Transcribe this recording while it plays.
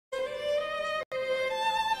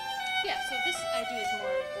Yeah, so this I do is more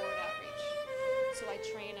board outreach. So I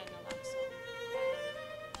train on naloxone.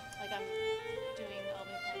 Like I'm doing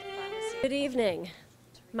Albany College Pharmacy. Good evening.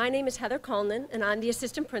 My name is Heather Coleman, and I'm the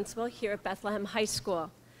assistant principal here at Bethlehem High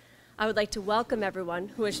School. I would like to welcome everyone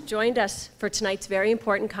who has joined us for tonight's very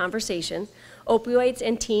important conversation, Opioids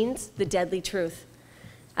and Teens, the Deadly Truth.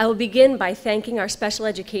 I will begin by thanking our Special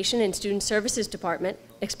Education and Student Services Department,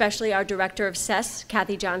 especially our Director of SES,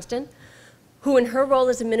 Kathy Johnston, who in her role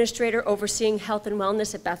as administrator overseeing health and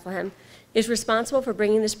wellness at Bethlehem is responsible for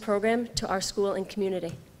bringing this program to our school and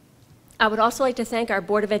community. I would also like to thank our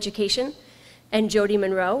Board of Education and Jody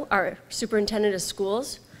Monroe, our Superintendent of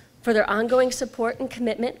Schools, for their ongoing support and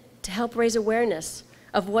commitment to help raise awareness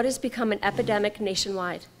of what has become an epidemic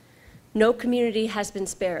nationwide. No community has been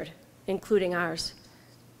spared, including ours.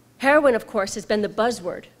 Heroin, of course, has been the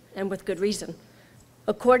buzzword, and with good reason.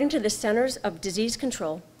 According to the Centers of Disease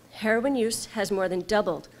Control, heroin use has more than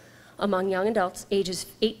doubled among young adults ages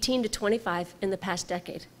 18 to 25 in the past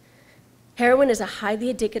decade. Heroin is a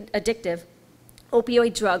highly addictive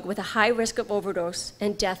opioid drug with a high risk of overdose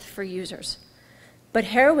and death for users. But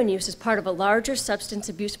heroin use is part of a larger substance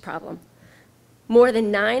abuse problem. More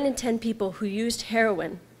than 9 in 10 people who used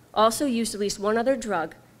heroin also used at least one other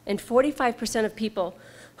drug, and 45% of people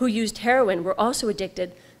who used heroin were also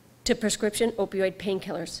addicted to prescription opioid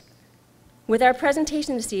painkillers. With our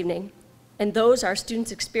presentation this evening, and those our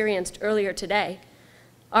students experienced earlier today,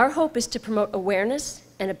 our hope is to promote awareness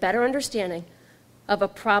and a better understanding of a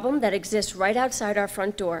problem that exists right outside our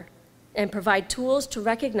front door and provide tools to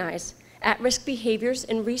recognize at-risk behaviors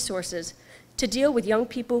and resources to deal with young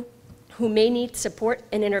people who may need support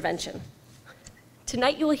and intervention.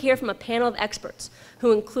 Tonight you will hear from a panel of experts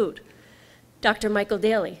who include Dr. Michael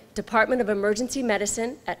Daly, Department of Emergency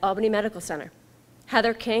Medicine at Albany Medical Center,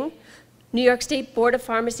 Heather King, New York State Board of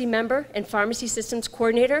Pharmacy member and Pharmacy Systems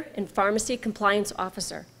Coordinator and Pharmacy Compliance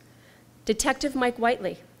Officer, Detective Mike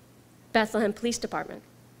Whiteley, Bethlehem Police Department,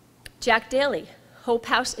 Jack Daly, Hope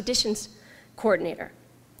House Additions Coordinator,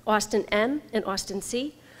 Austin M. and Austin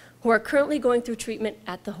C., who are currently going through treatment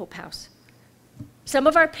at the Hope House. Some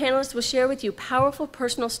of our panelists will share with you powerful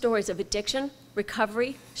personal stories of addiction,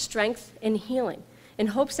 recovery, strength, and healing, in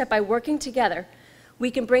hopes that by working together, we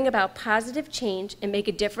can bring about positive change and make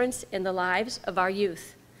a difference in the lives of our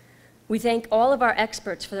youth. We thank all of our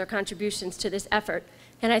experts for their contributions to this effort,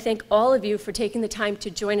 and I thank all of you for taking the time to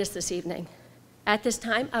join us this evening. At this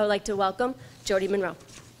time, I would like to welcome Jody Monroe.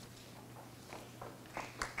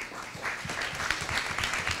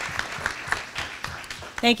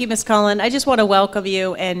 Thank you, Ms. Cullen. I just want to welcome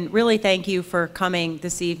you and really thank you for coming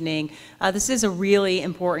this evening. This is a really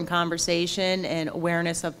important conversation and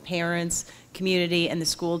awareness of parents, community, and the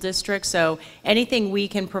school district. So anything we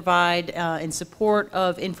can provide in support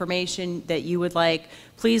of information that you would like,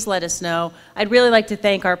 please let us know. I'd really like to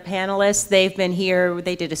thank our panelists. They've been here.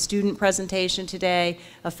 They did a student presentation today,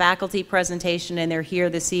 a faculty presentation, and they're here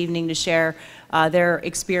this evening to share their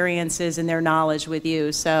experiences and their knowledge with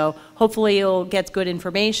you. So hopefully you'll get good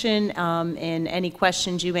information, and any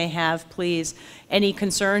questions you may have, please. Any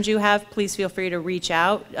concerns you have, please feel free to reach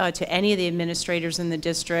out to any of the administrators in the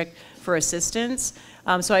district for assistance.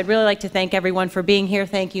 So I'd really like to thank everyone for being here.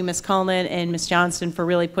 Thank you, Ms. Cullen and Ms. Johnston, for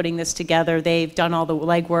really putting this together. They've done all the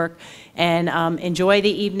legwork, and enjoy the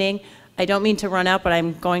evening. I don't mean to run out, but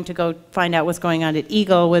I'm going to go find out what's going on at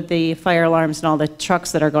Eagle with the fire alarms and all the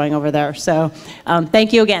trucks that are going over there. So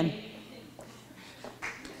thank you again.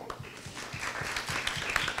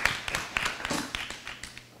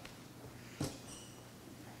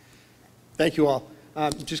 Thank you all.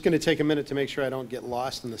 I'm just going to take a minute to make sure I don't get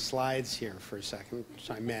lost in the slides here for a second, which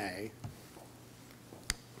I may.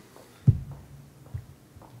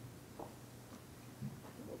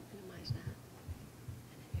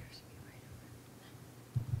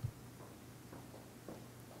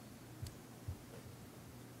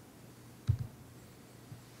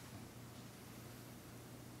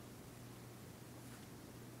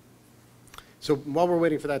 So while we're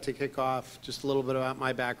waiting for that to kick off, just a little bit about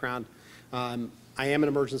my background. I am an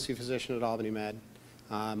emergency physician at Albany Med.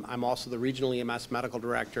 I'm also the regional EMS medical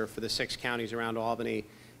director for the 6 counties around Albany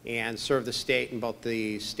and serve the state in both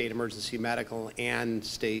the state emergency medical and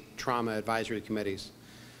state trauma advisory committees.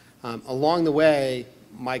 Along the way,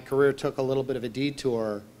 my career took a little bit of a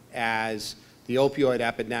detour as the opioid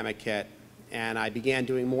epidemic hit, and I began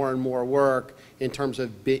doing more and more work in terms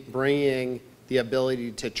of bringing the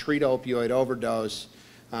ability to treat opioid overdose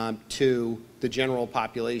to the general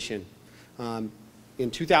population. In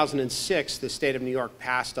 2006, the state of New York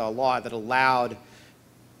passed a law that allowed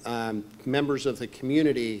members of the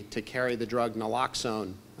community to carry the drug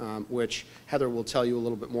naloxone which Heather will tell you a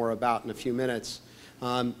little bit more about in a few minutes.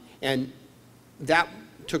 And that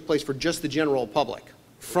took place for just the general public.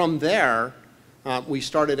 From there, we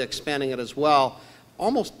started expanding it as well,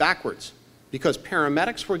 almost backwards, because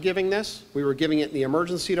paramedics were giving this. We were giving it in the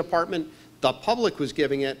emergency department. The public was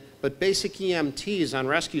giving it, but basic EMTs on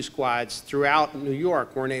rescue squads throughout New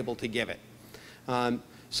York weren't able to give it.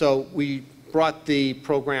 So we brought the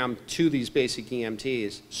program to these basic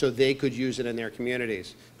EMTs so they could use it in their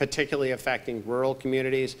communities, particularly affecting rural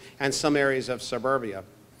communities and some areas of suburbia.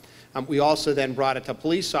 We also then brought it to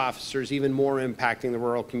police officers, even more impacting the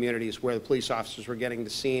rural communities where the police officers were getting to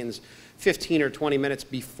scenes 15 or 20 minutes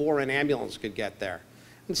before an ambulance could get there.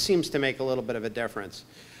 It seems to make a little bit of a difference.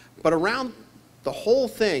 But around the whole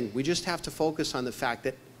thing, we just have to focus on the fact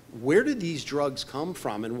that where did these drugs come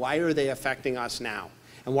from and why are they affecting us now?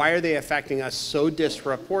 And why are they affecting us so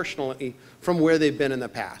disproportionately from where they've been in the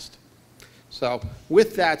past? So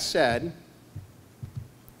with that said,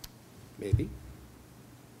 maybe.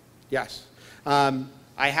 Yes. I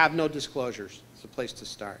have no disclosures. It's a place to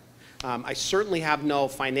start. I certainly have no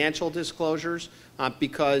financial disclosures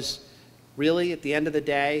because really, at the end of the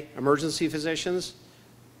day, emergency physicians,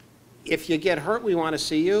 if you get hurt, we want to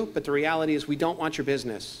see you, but the reality is we don't want your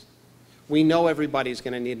business. We know everybody's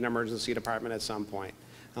going to need an emergency department at some point.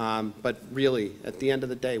 But really, at the end of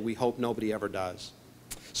the day, we hope nobody ever does.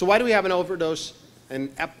 So why do we have an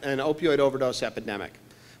opioid overdose epidemic?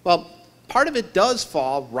 Well, part of it does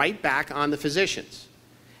fall right back on the physicians.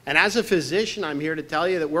 And as a physician, I'm here to tell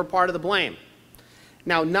you that we're part of the blame.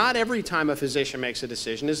 Now, not every time a physician makes a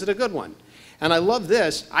decision is it a good one. And I love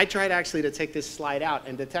this. I tried actually to take this slide out,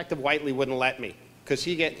 and Detective Whiteley wouldn't let me because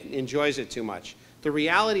he enjoys it too much. The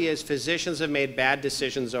reality is physicians have made bad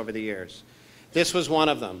decisions over the years. This was one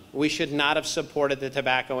of them. We should not have supported the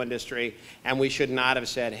tobacco industry, and we should not have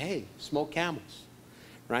said, hey, smoke Camels,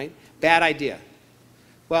 right? Bad idea.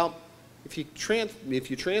 Well, if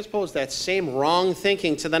you transpose that same wrong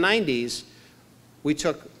thinking to the 90s, we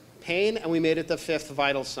took pain and we made it the fifth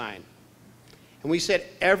vital sign. And we said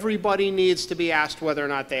everybody needs to be asked whether or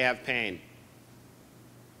not they have pain.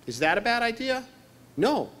 Is that a bad idea?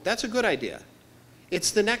 No, that's a good idea.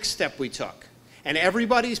 It's the next step we took. And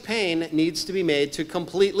everybody's pain needs to be made to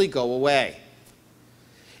completely go away.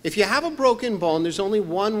 If you have a broken bone, there's only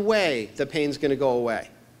one way the pain's going to go away.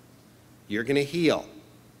 You're going to heal.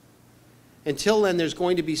 Until then, there's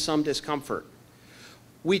going to be some discomfort.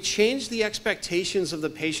 We changed the expectations of the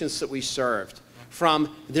patients that we served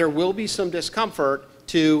from there will be some discomfort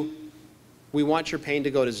to we want your pain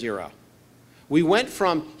to go to zero. We went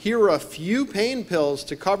from here are a few pain pills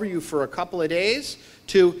to cover you for a couple of days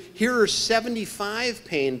to here are 75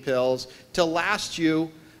 pain pills to last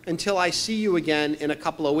you until I see you again in a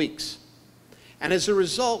couple of weeks. And as a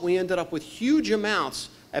result, we ended up with huge amounts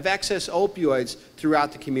of excess opioids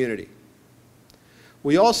throughout the community.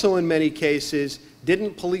 We also, in many cases,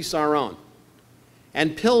 didn't police our own.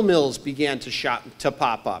 And pill mills began to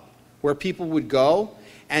pop up, where people would go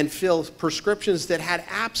and fill prescriptions that had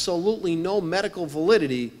absolutely no medical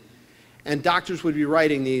validity, and doctors would be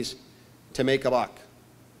writing these to make a buck.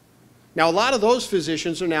 Now, a lot of those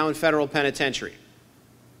physicians are now in federal penitentiary,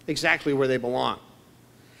 exactly where they belong.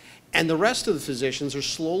 And the rest of the physicians are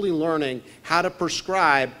slowly learning how to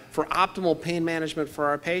prescribe for optimal pain management for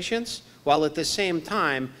our patients, while at the same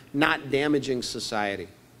time not damaging society.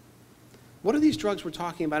 What are these drugs we're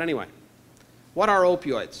talking about anyway? What are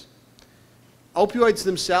opioids? Opioids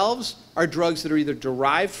themselves are drugs that are either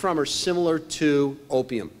derived from or similar to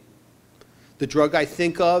opium. The drug I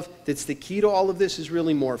think of that's the key to all of this is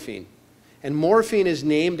really morphine. And morphine is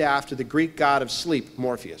named after the Greek god of sleep,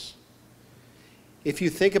 Morpheus. If you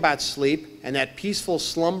think about sleep and that peaceful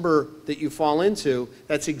slumber that you fall into,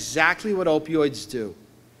 that's exactly what opioids do.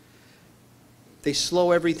 They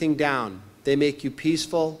slow everything down. They make you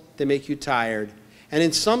peaceful, they make you tired. And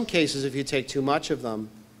in some cases, if you take too much of them,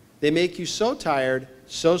 they make you so tired,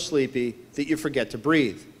 so sleepy, that you forget to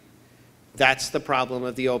breathe. That's the problem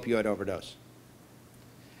of the opioid overdose.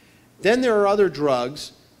 Then there are other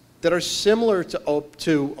drugs that are similar to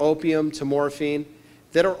opium, to morphine,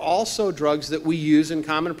 that are also drugs that we use in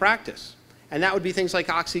common practice. And that would be things like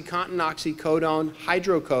OxyContin, oxycodone,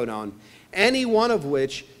 hydrocodone, any one of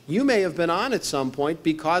which you may have been on at some point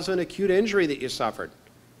because of an acute injury that you suffered,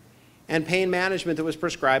 and pain management that was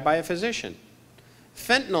prescribed by a physician.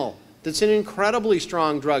 Fentanyl, that's an incredibly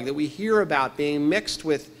strong drug that we hear about being mixed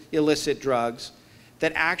with illicit drugs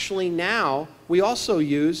that actually now we also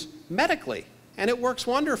use medically, and it works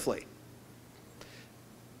wonderfully.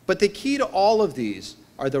 But the key to all of these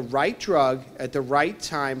are the right drug at the right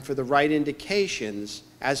time for the right indications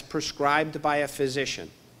as prescribed by a physician.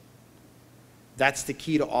 That's the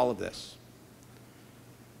key to all of this.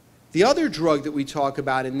 The other drug that we talk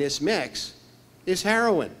about in this mix is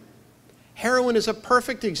heroin. Heroin is a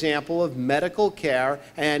perfect example of medical care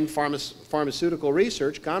and pharmaceutical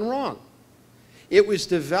research gone wrong. It was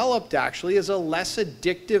developed actually as a less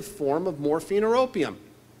addictive form of morphine or opium.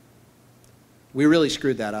 We really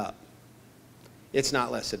screwed that up. It's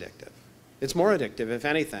not less addictive. It's more addictive, if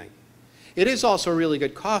anything. It is also a really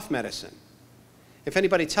good cough medicine. If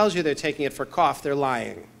anybody tells you they're taking it for cough, they're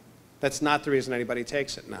lying. That's not the reason anybody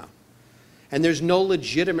takes it now. And there's no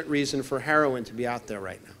legitimate reason for heroin to be out there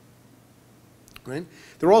right now. Right?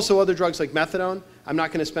 There are also other drugs like methadone. I'm not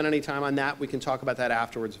going to spend any time on that. We can talk about that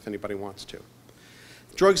afterwards if anybody wants to.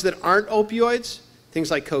 Drugs that aren't opioids,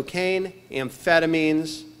 things like cocaine,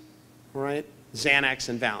 amphetamines, right? Xanax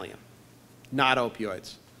and Valium, not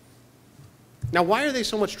opioids. Now, why are they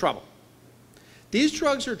so much trouble? These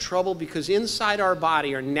drugs are trouble because inside our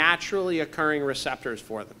body are naturally occurring receptors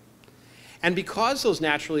for them. And because those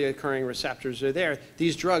naturally occurring receptors are there,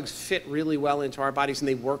 these drugs fit really well into our bodies and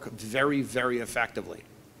they work very, very effectively.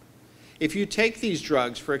 If you take these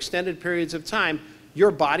drugs for extended periods of time,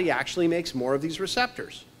 your body actually makes more of these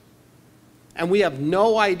receptors. And we have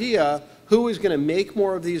no idea who is going to make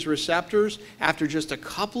more of these receptors after just a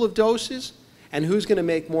couple of doses and who's going to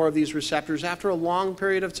make more of these receptors after a long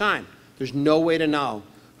period of time. There's no way to know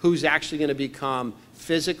who's actually going to become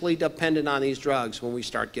physically dependent on these drugs when we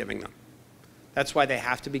start giving them. That's why they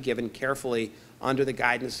have to be given carefully under the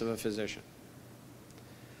guidance of a physician.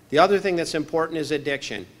 The other thing that's important is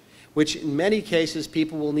addiction, which in many cases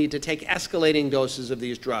people will need to take escalating doses of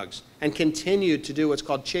these drugs and continue to do what's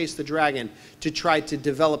called chase the dragon to try to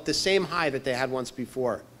develop the same high that they had once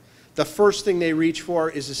before. The first thing they reach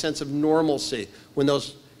for is a sense of normalcy when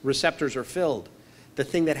those receptors are filled. The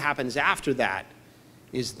thing that happens after that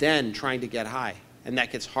is then trying to get high, and that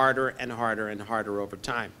gets harder and harder and harder over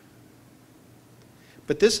time.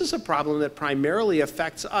 But this is a problem that primarily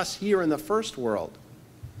affects us here in the first world.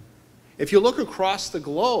 If you look across the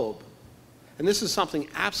globe, and this is something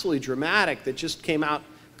absolutely dramatic that just came out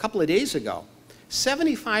a couple of days ago,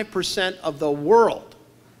 75% of the world,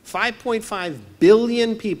 5.5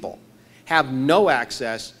 billion people, have no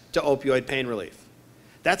access to opioid pain relief.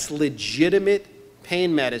 That's legitimate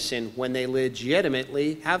pain medicine when they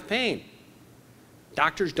legitimately have pain.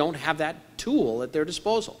 Doctors don't have that tool at their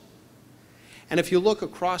disposal. And if you look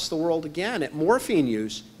across the world again at morphine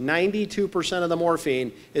use, 92% of the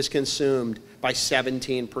morphine is consumed by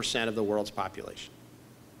 17% of the world's population.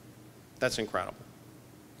 That's incredible.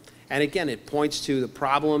 And again, it points to the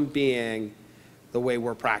problem being the way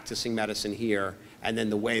we're practicing medicine here and then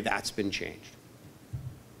the way that's been changed.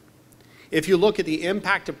 If you look at the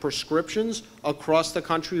impact of prescriptions across the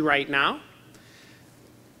country right now,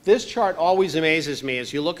 this chart always amazes me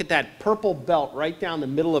as you look at that purple belt right down the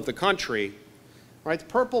middle of the country. Right, the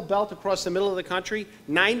purple belt across the middle of the country,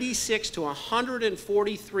 96 to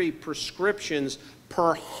 143 prescriptions per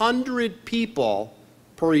 100 people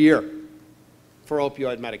per year for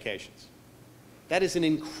opioid medications. That is an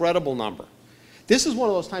incredible number. This is one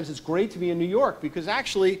of those times it's great to be in New York because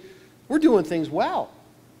actually we're doing things well.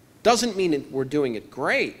 Doesn't mean we're doing it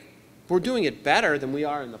great. We're doing it better than we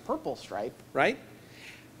are in the purple stripe, right?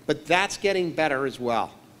 But that's getting better as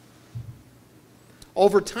well.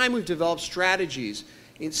 Over time, we've developed strategies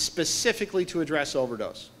specifically to address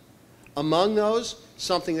overdose. Among those,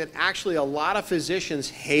 something that actually a lot of physicians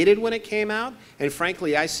hated when it came out, and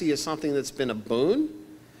frankly I see as something that's been a boon,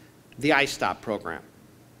 the iStop program.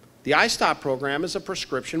 The iStop program is a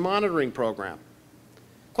prescription monitoring program.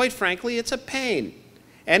 Quite frankly, it's a pain.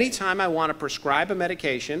 Anytime I want to prescribe a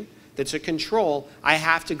medication that's a control, I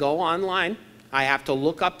have to go online, I have to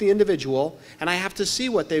look up the individual, and I have to see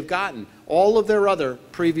what they've gotten, all of their other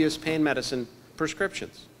previous pain medicine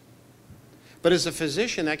prescriptions. But as a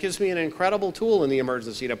physician, that gives me an incredible tool in the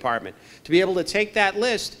emergency department to be able to take that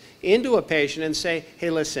list into a patient and say, hey,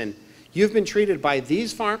 listen, you've been treated by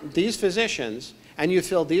these physicians and you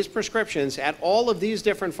filled these prescriptions at all of these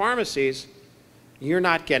different pharmacies. You're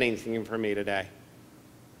not getting anything from me today.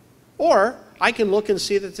 Or I can look and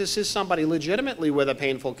see that this is somebody legitimately with a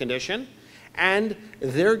painful condition and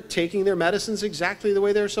they're taking their medicines exactly the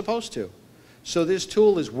way they're supposed to. So this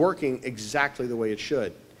tool is working exactly the way it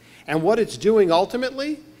should. And what it's doing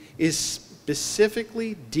ultimately is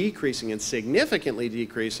specifically decreasing and significantly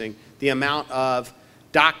decreasing the amount of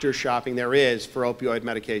doctor shopping there is for opioid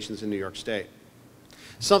medications in New York State.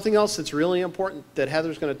 Something else that's really important that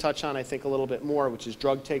Heather's going to touch on, I think, a little bit more, which is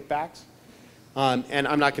drug take-backs. And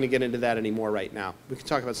I'm not going to get into that anymore right now. We can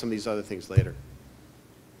talk about some of these other things later.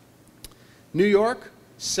 New York,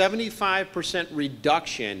 75%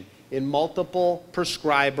 reduction in multiple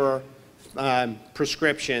prescriber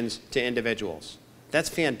prescriptions to individuals. That's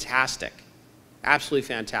fantastic. Absolutely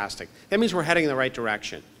fantastic. That means we're heading in the right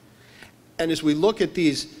direction. And as we look at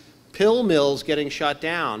these pill mills getting shut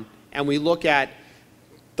down, and we look at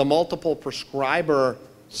the multiple prescriber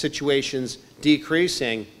situations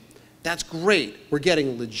decreasing, that's great. We're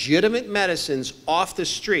getting legitimate medicines off the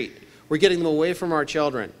street. We're getting them away from our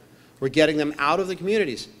children. We're getting them out of the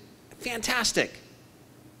communities. Fantastic.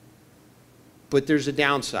 But there's a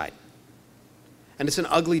downside. And it's an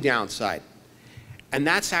ugly downside. And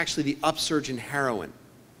that's actually the upsurge in heroin.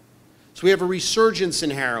 So we have a resurgence in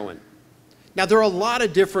heroin. Now, there are a lot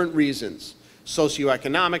of different reasons.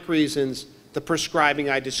 Socioeconomic reasons, the prescribing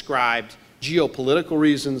I described, geopolitical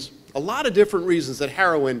reasons, a lot of different reasons that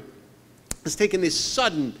heroin has taken this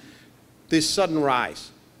sudden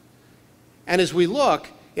rise. And as we look,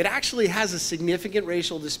 it actually has a significant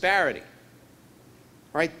racial disparity.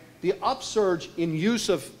 Right? The upsurge in use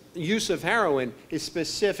of heroin is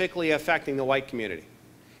specifically affecting the white community.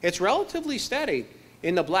 It's relatively steady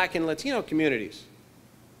in the Black and Latino communities.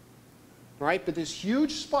 Right? But this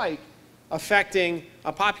huge spike affecting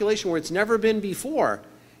a population where it's never been before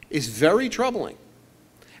is very troubling.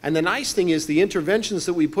 And the nice thing is the interventions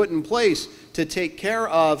that we put in place to take care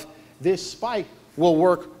of this spike will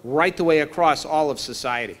work right the way across all of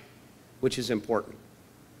society, which is important.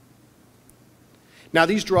 Now,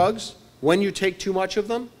 these drugs, when you take too much of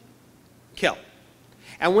them, kill.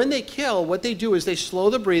 And when they kill, what they do is they slow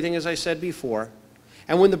the breathing, as I said before.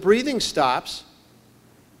 And when the breathing stops,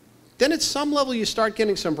 then at some level you start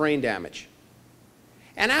getting some brain damage.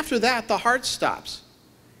 And after that, the heart stops.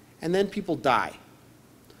 And then people die.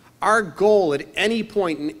 Our goal at any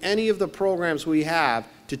point in any of the programs we have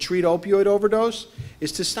to treat opioid overdose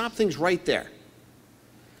is to stop things right there.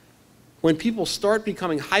 When people start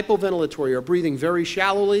becoming hypoventilatory or breathing very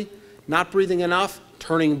shallowly, not breathing enough,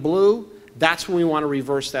 turning blue, that's when we want to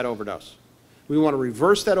reverse that overdose. We want to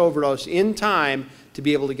reverse that overdose in time to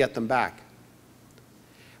be able to get them back.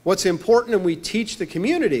 What's important, and we teach the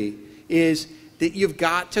community, is that you've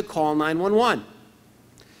got to call 911.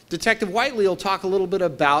 Detective Whiteley will talk a little bit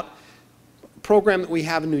about a program that we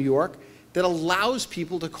have in New York that allows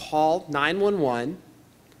people to call 911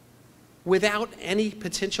 without any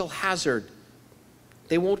potential hazard.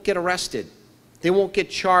 They won't get arrested. They won't get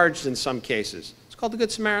charged in some cases. It's called the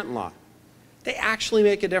Good Samaritan Law. They actually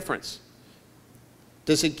make a difference.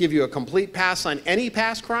 Does it give you a complete pass on any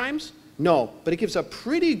past crimes? No, but it gives a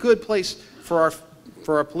pretty good place for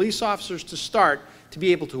our police officers to start to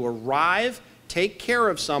be able to arrive, take care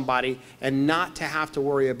of somebody, and not to have to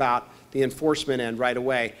worry about the enforcement end right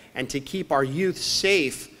away, and to keep our youth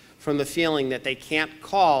safe from the feeling that they can't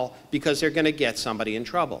call because they're going to get somebody in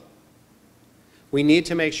trouble. We need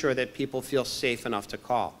to make sure that people feel safe enough to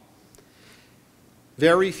call.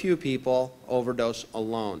 Very few people overdose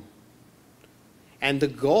alone. And the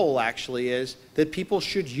goal actually is that people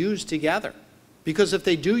should use together. Because if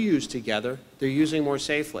they do use together, they're using more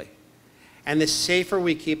safely. And the safer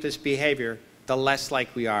we keep this behavior, the less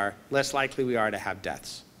likely we are to have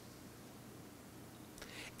deaths.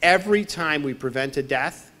 Every time we prevent a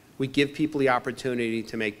death, we give people the opportunity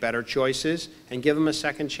to make better choices and give them a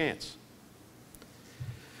second chance.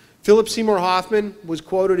 Philip Seymour Hoffman was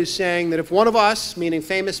quoted as saying that if one of us, meaning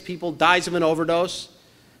famous people, dies of an overdose,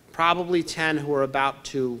 probably 10 who are about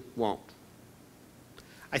to won't.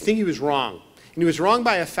 I think he was wrong. And he was wrong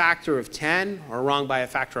by a factor of 10 or wrong by a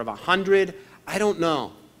factor of 100. I don't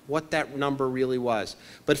know what that number really was.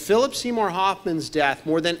 But Philip Seymour Hoffman's death,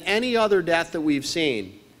 more than any other death that we've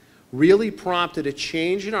seen, really prompted a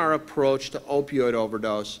change in our approach to opioid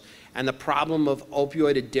overdose and the problem of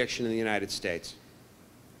opioid addiction in the United States.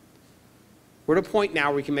 We're at a point now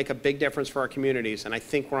where we can make a big difference for our communities, and I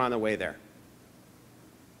think we're on the way there.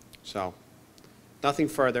 So, nothing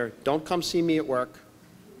further. Don't come see me at work.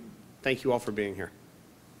 Thank you all for being here.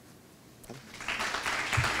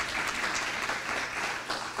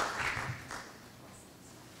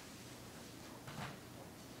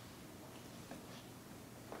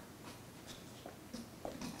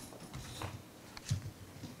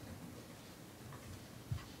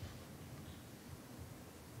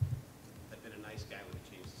 I've been a nice guy when I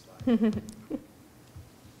changed the slide.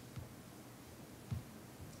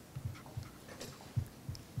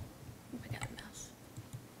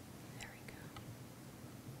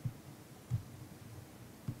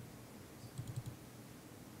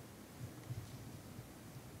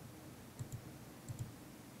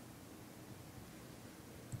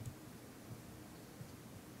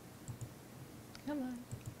 Come on.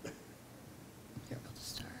 Here, we'll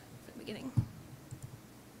just start from the beginning.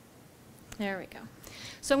 There we go.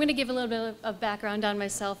 So I'm going to give a little bit of background on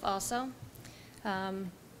myself also.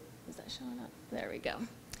 Is that showing up? There we go.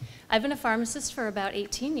 I've been a pharmacist for about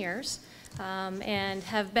 18 years and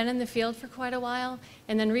have been in the field for quite a while.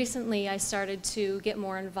 And then recently I started to get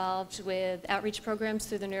more involved with outreach programs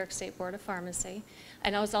through the New York State Board of Pharmacy.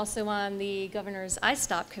 And I was also on the governor's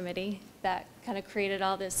iStop committee that kind of created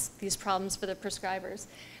all these problems for the prescribers.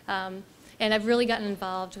 And I've really gotten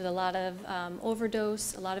involved with a lot of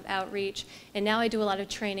overdose, a lot of outreach, and now I do a lot of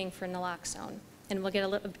training for naloxone. And we'll get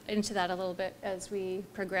into that a little bit as we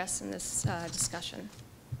progress in this discussion.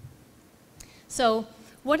 So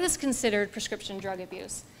what is considered prescription drug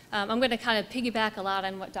abuse? I'm going to kind of piggyback a lot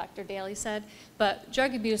on what Dr. Daly said, but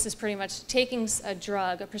drug abuse is pretty much taking a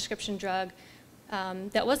drug, a prescription drug,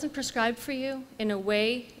 that wasn't prescribed for you in a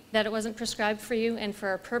way that it wasn't prescribed for you and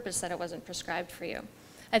for a purpose that it wasn't prescribed for you.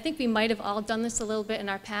 I think we might have all done this a little bit in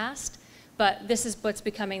our past, but this is what's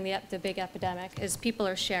becoming the big epidemic, is people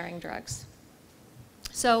are sharing drugs.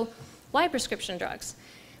 So why prescription drugs?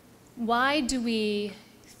 Why do we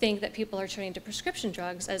think that people are turning to prescription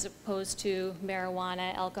drugs as opposed to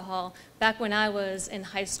marijuana, alcohol? Back when I was in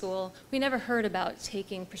high school, we never heard about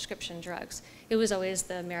taking prescription drugs. It was always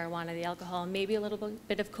the marijuana, the alcohol, maybe a little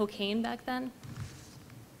bit of cocaine back then.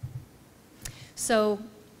 So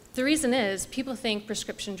the reason is people think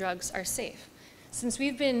prescription drugs are safe. Since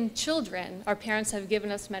we've been children, our parents have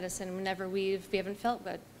given us medicine whenever we haven't felt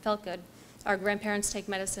good. Our grandparents take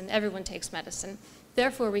medicine, everyone takes medicine.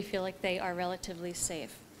 Therefore, we feel like they are relatively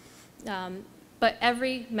safe. But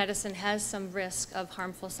every medicine has some risk of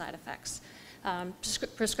harmful side effects.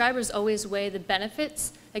 Prescribers always weigh the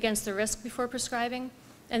benefits against the risk before prescribing,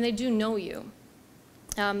 and they do know you.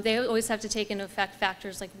 They always have to take into effect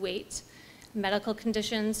factors like weight, medical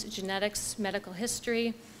conditions, genetics, medical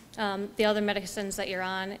history, the other medicines that you're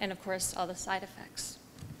on, and of course, all the side effects.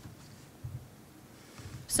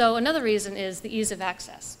 So another reason is the ease of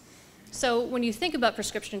access. So when you think about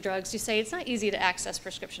prescription drugs, you say it's not easy to access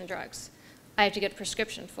prescription drugs. I have to get a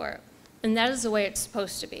prescription for it. And that is the way it's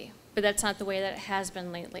supposed to be, but that's not the way that it has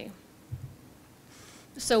been lately.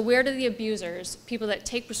 So where do the abusers, people that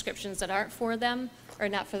take prescriptions that aren't for them, or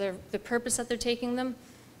not for the purpose that they're taking them,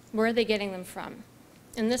 where are they getting them from?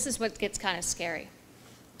 And this is what gets kind of scary.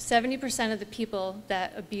 70% of the people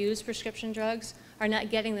that abuse prescription drugs are not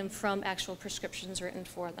getting them from actual prescriptions written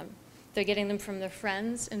for them. They're getting them from their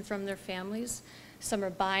friends and from their families. Some are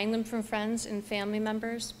buying them from friends and family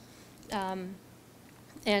members. And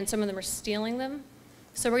some of them are stealing them.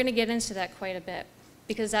 So we're going to get into that quite a bit,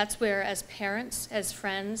 because that's where, as parents, as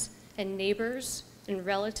friends, and neighbors, and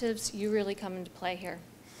relatives, you really come into play here.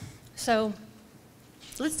 So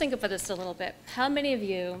let's think about this a little bit. How many of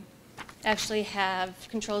you actually have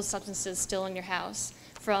controlled substances still in your house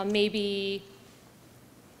from maybe,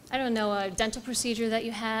 I don't know, a dental procedure that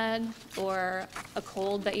you had or a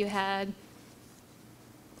cold that you had?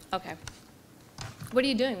 Okay. What are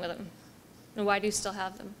you doing with them? And why do you still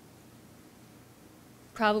have them?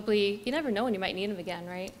 Probably, you never know when you might need them again,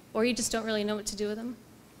 right? Or you just don't really know what to do with them.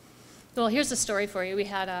 Well, here's a story for you. We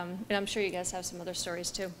had, and I'm sure you guys have some other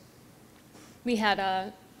stories too. We had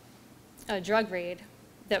a drug raid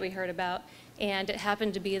that we heard about, and it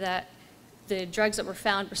happened to be that the drugs that were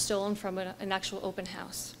found were stolen from an actual open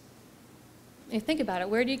house. And think about it,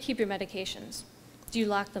 where do you keep your medications? Do you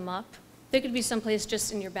lock them up? They could be someplace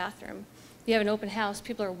just in your bathroom. You have an open house,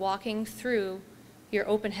 people are walking through your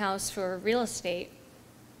open house for real estate,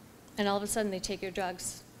 and all of a sudden they take your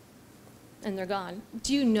drugs and they're gone.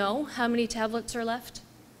 Do you know how many tablets are left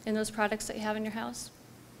in those products that you have in your house?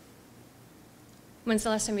 When's the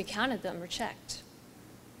last time you counted them or checked?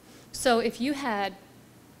 So if you had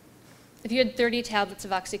 30 tablets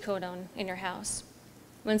of oxycodone in your house,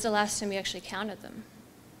 when's the last time you actually counted them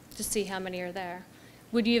to see how many are there?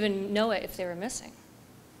 Would you even know it if they were missing?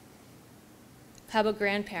 How about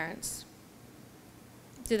grandparents?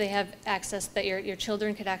 Do they have access, that your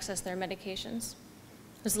children could access their medications?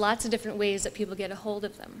 There's lots of different ways that people get a hold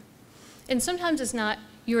of them. And sometimes it's not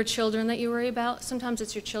your children that you worry about. Sometimes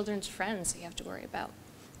it's your children's friends that you have to worry about.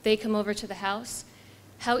 They come over to the house.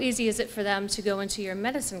 How easy is it for them to go into your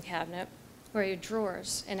medicine cabinet or your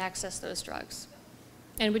drawers and access those drugs?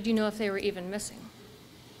 And would you know if they were even missing?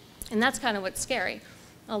 And that's kind of what's scary.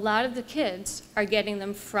 A lot of the kids are getting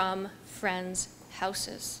them from friends'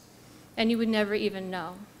 houses, and you would never even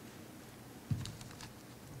know.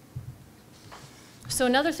 So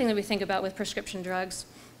another thing that we think about with prescription drugs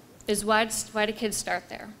is why do kids start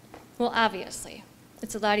there? Well, obviously,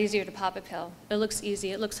 it's a lot easier to pop a pill. It looks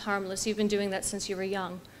easy, it looks harmless. You've been doing that since you were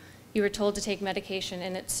young. You were told to take medication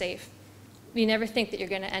and it's safe. You never think that you're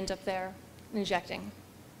going to end up there injecting.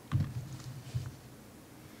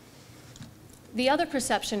 the other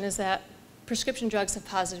perception is that prescription drugs have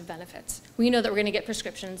positive benefits. We know that we're going to get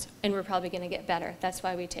prescriptions, and we're probably going to get better. That's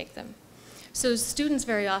why we take them. So students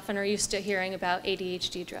very often are used to hearing about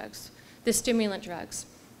ADHD drugs, the stimulant drugs.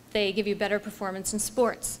 They give you better performance in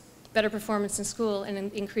sports, better performance in school,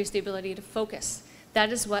 and increase the ability to focus.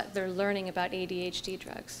 That is what they're learning about ADHD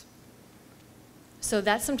drugs. So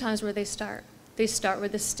that's sometimes where they start. They start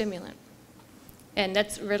with a stimulant. And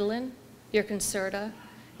that's Ritalin, your Concerta,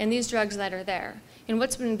 and these drugs that are there. And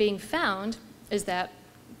what's been being found is that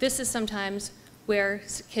this is sometimes where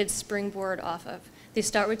kids springboard off of. They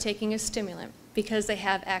start with taking a stimulant because they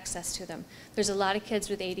have access to them. There's a lot of kids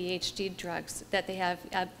with ADHD drugs that they have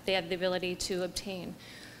the ability to obtain.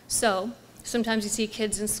 So sometimes you see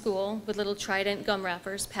kids in school with little Trident gum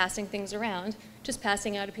wrappers passing things around, just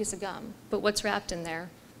passing out a piece of gum. But what's wrapped in there?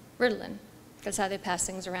 Ritalin. That's how they pass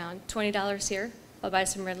things around. $20 here, I'll buy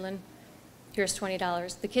some Ritalin. Here's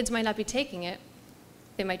 $20. The kids might not be taking it.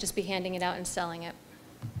 They might just be handing it out and selling it.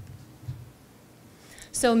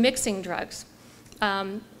 So mixing drugs.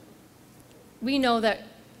 We know that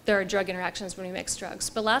there are drug interactions when we mix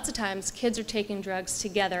drugs, but lots of times kids are taking drugs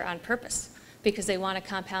together on purpose because they want to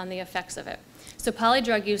compound the effects of it. So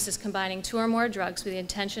polydrug use is combining 2 or more drugs with the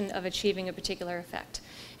intention of achieving a particular effect.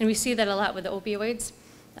 And we see that a lot with the opioids,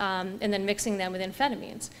 and then mixing them with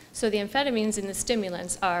amphetamines. So the amphetamines and the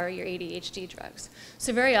stimulants are your ADHD drugs.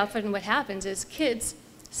 So very often what happens is kids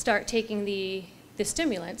start taking the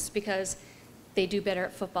stimulants because they do better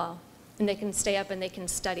at football, and they can stay up and they can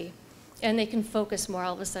study, and they can focus more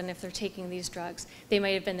all of a sudden if they're taking these drugs. They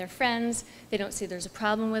might have been their friends, they don't see there's a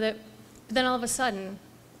problem with it, but then all of a sudden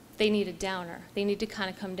they need a downer. They need to kind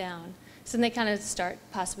of come down. So then they kind of start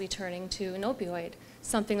possibly turning to an opioid,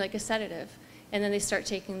 something like a sedative, and then they start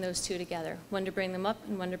taking those two together, one to bring them up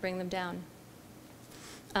and one to bring them down.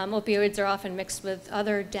 Opioids are often mixed with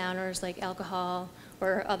other downers like alcohol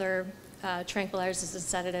or other tranquilizers and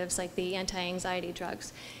sedatives like the anti-anxiety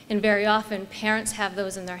drugs. And very often parents have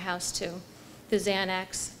those in their house too. The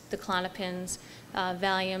Xanax, the Klonopins,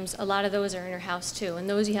 Valiums, a lot of those are in your house too, and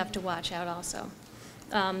those you have to watch out also.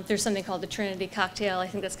 There's something called the Trinity cocktail. I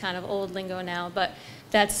think that's kind of old lingo now, but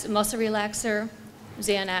that's muscle relaxer,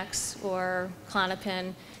 Xanax or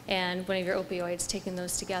Klonopin, and one of your opioids, taking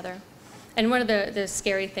those together. And one of the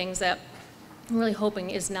scary things that I'm really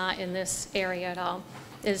hoping is not in this area at all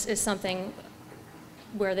is something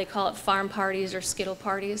where they call it farm parties or skittle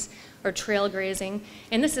parties or trail grazing.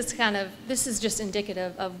 And this is just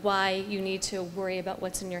indicative of why you need to worry about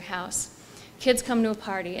what's in your house. Kids come to a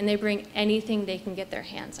party and they bring anything they can get their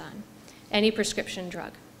hands on, any prescription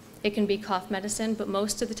drug. It can be cough medicine, but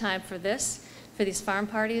most of the time for these farm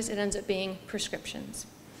parties, it ends up being prescriptions.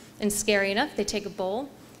 And scary enough, they take a bowl,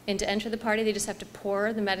 and to enter the party, they just have to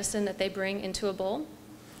pour the medicine that they bring into a bowl.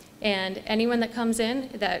 And anyone that comes in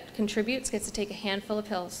that contributes gets to take a handful of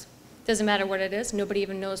pills. Doesn't matter what it is, nobody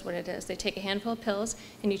even knows what it is. They take a handful of pills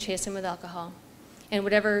and you chase them with alcohol. And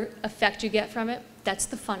whatever effect you get from it, that's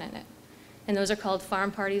the fun in it. And those are called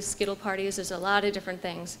farm parties, skittle parties, there's a lot of different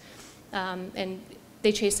things. And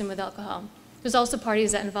they chase them with alcohol. There's also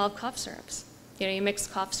parties that involve cough syrups. You know, you mix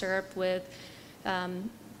cough syrup with,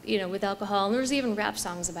 with alcohol, and there's even rap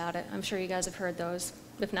songs about it. I'm sure you guys have heard those.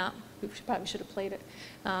 If not, we probably should have played it.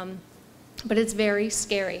 But it's very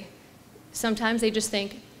scary. Sometimes they just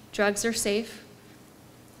think drugs are safe,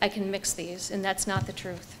 I can mix these, and that's not the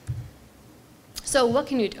truth. So what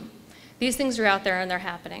can you do? These things are out there and they're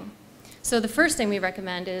happening. So the first thing we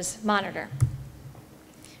recommend is monitor.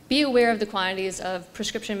 Be aware of the quantities of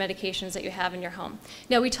prescription medications that you have in your home.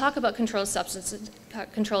 Now, we talk about controlled substances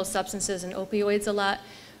and opioids a lot,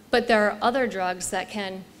 but there are other drugs that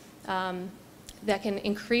can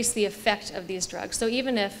increase the effect of these drugs. So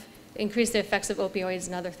increase the effects of opioids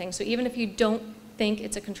and other things. So even if you don't think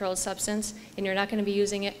it's a controlled substance and you're not going to be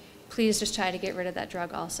using it, please just try to get rid of that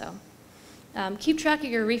drug also. Keep track of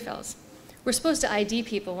your refills. We're supposed to ID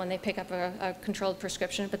people when they pick up a controlled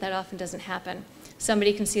prescription, but that often doesn't happen.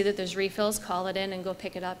 Somebody can see that there's refills, call it in, and go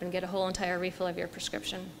pick it up and get a whole entire refill of your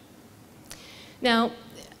prescription. Now,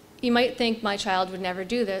 you might think my child would never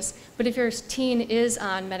do this, but if your teen is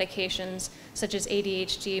on medications such as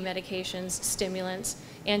ADHD medications, stimulants,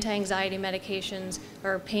 anti-anxiety medications,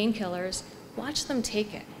 or painkillers, watch them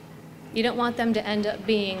take it. You don't want them to end up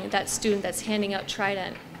being that student that's handing out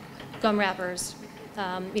Trident gum wrappers,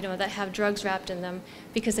 that have drugs wrapped in them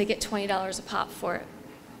because they get $20 a pop for it.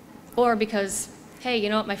 Or because, hey, you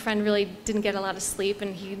know what, my friend really didn't get a lot of sleep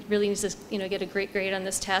and he really needs to get a great grade on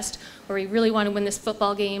this test, or he really want to win this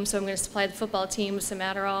football game, so I'm going to supply the football team with some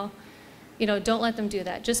Adderall. Don't let them do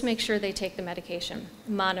that. Just make sure they take the medication.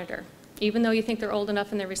 Monitor. Even though you think they're old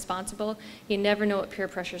enough and they're responsible, you never know what peer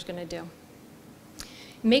pressure is going to do.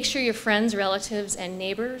 Make sure your friends, relatives, and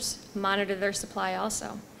neighbors monitor their supply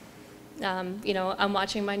also. You know, I'm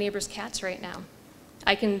watching my neighbor's cats right now.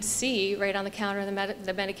 I can see right on the counter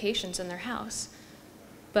the medications in their house.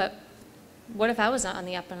 But what if I was not on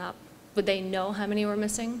the up and up? Would they know how many were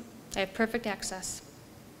missing? I have perfect access.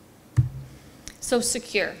 So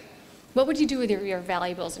secure. What would you do with your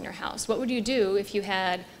valuables in your house? What would you do if you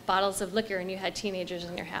had bottles of liquor and you had teenagers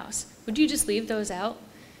in your house? Would you just leave those out?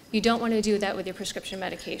 You don't want to do that with your prescription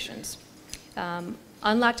medications.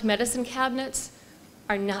 Unlocked medicine cabinets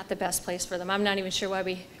are not the best place for them. I'm not even sure why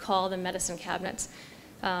we call them medicine cabinets.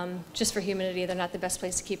 Just for humidity, they're not the best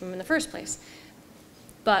place to keep them in the first place.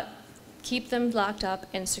 But keep them locked up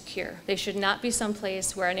and secure. They should not be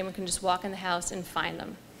someplace where anyone can just walk in the house and find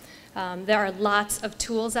them. There are lots of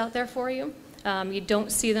tools out there for you. You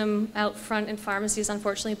don't see them out front in pharmacies,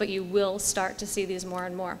 unfortunately, but you will start to see these more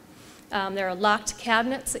and more. There are locked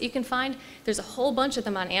cabinets that you can find. There's a whole bunch of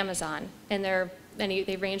them on Amazon, and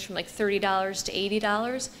they range from like $30 to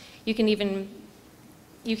 $80. You can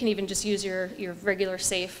even just use your regular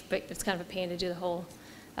safe, but it's kind of a pain to do the whole,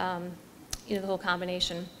 the whole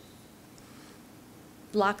combination.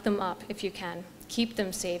 Lock them up if you can. Keep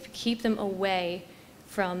them safe. Keep them away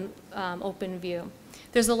from open view.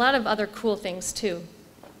 There's a lot of other cool things too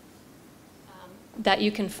that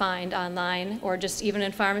you can find online or just even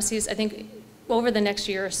in pharmacies. I think over the next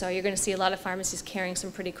year or so, you're going to see a lot of pharmacies carrying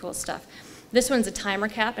some pretty cool stuff. This one's a timer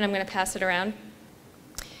cap, and I'm going to pass it around.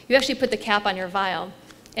 You actually put the cap on your vial,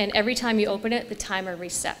 and every time you open it, the timer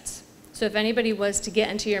resets. So if anybody was to get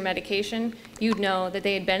into your medication, you'd know that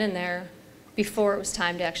they had been in there before it was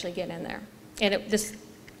time to actually get in there. And this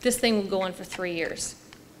thing will go on for 3 years.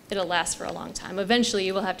 It'll last for a long time. Eventually,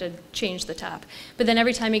 you will have to change the top. But then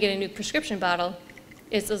every time you get a new prescription bottle,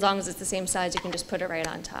 as long as it's the same size, you can just put it right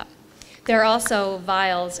on top. There are also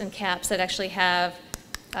vials and caps that actually have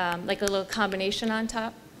like a little combination on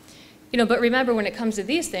top. You know, but remember, when it comes to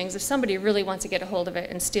these things, if somebody really wants to get a hold of it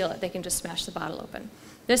and steal it, they can just smash the bottle open.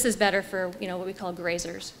 This is better for, you know, what we call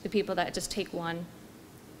grazers, the people that just take one,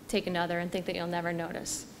 take another, and think that you'll never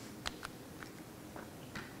notice.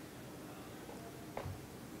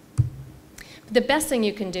 The best thing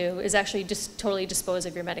you can do is actually just totally dispose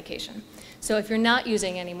of your medication. So if you're not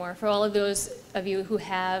using anymore, for all of those of you who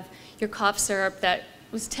have your cough syrup that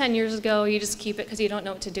was 10 years ago, you just keep it because you don't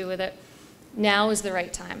know what to do with it, now is the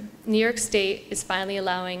right time. New York State is finally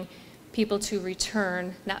allowing people to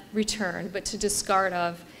return, not return, but to discard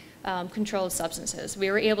of controlled substances. We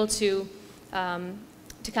were able to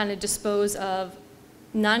kind of dispose of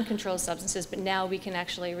non-controlled substances, but now we can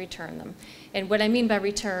actually return them. And what I mean by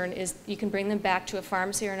return is you can bring them back to a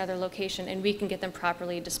pharmacy or another location, and we can get them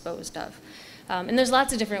properly disposed of. And there's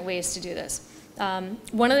lots of different ways to do this.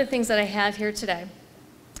 One of the things that I have here today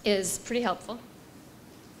is pretty helpful.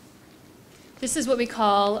 This is what we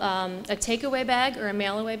call a takeaway bag or a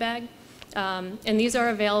mail-away bag. And these are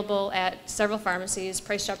available at several pharmacies.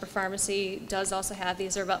 Price Chopper Pharmacy does also have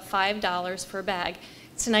these. They're about $5 for a bag.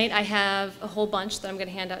 Tonight I have a whole bunch that I'm going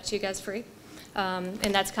to hand out to you guys free.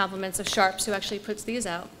 And that's compliments of Sharps, who actually puts these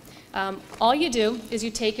out. All you do is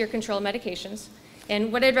you take your controlled medications,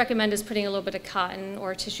 and what I'd recommend is putting a little bit of cotton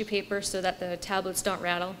or tissue paper so that the tablets don't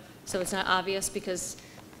rattle, so it's not obvious, because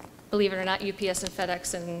believe it or not, UPS and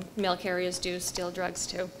FedEx and mail carriers do steal drugs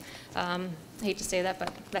too. I hate to say that,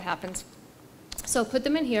 but that happens. So put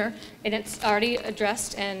them in here, and it's already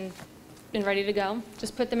addressed and ready to go.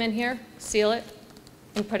 Just put them in here, seal it,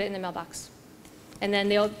 and put it in the mailbox. And then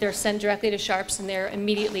they're sent directly to Sharps, and they're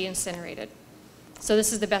immediately incinerated. So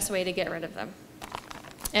this is the best way to get rid of them.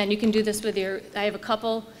 And you can do this with I have a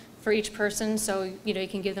couple for each person, so you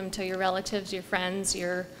can give them to your relatives, your friends,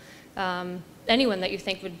 your anyone that you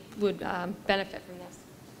think would benefit from this.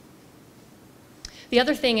 The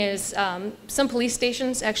other thing is some police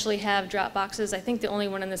stations actually have drop boxes. I think the only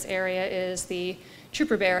one in this area is the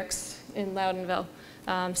Trooper Barracks in Loudonville.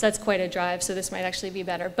 So that's quite a drive, so this might actually be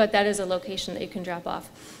better. But that is a location that you can drop off.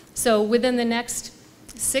 So within the next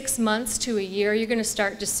 6 months to a year, you're going to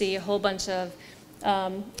start to see a whole bunch of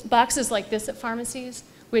boxes like this at pharmacies,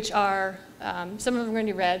 which are, some of them are going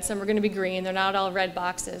to be red, some are going to be green. They're not all red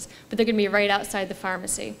boxes, but they're going to be right outside the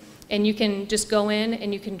pharmacy. And you can just go in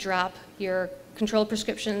and you can drop your controlled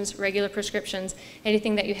prescriptions, regular prescriptions,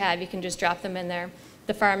 anything that you have, you can just drop them in there.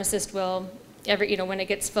 The pharmacist will, when it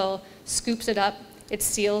gets full, scoops it up. It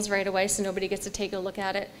seals right away, so nobody gets to take a look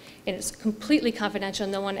at it. And it's completely confidential.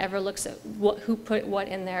 No one ever looks at who put what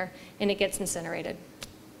in there, and it gets incinerated.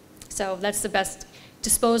 So that's the best.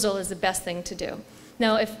 Disposal is the best thing to do.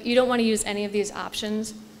 Now, if you don't want to use any of these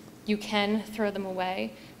options, You can throw them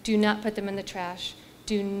away. Do not put them in the trash.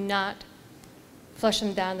 Do not flush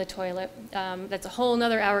them down the toilet. That's a whole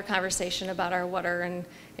nother hour conversation about our water, and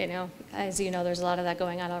as you know, there's a lot of that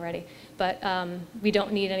going on already. But we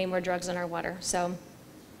don't need any more drugs in our water. So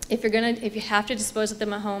if you have to dispose of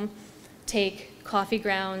them at home, take coffee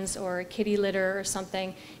grounds or kitty litter or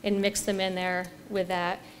something and mix them in there with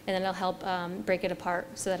that, and then it'll help break it apart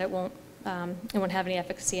so that it won't have any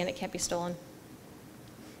efficacy and it can't be stolen.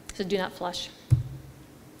 So do not flush.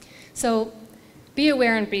 So be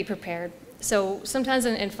aware and be prepared. So sometimes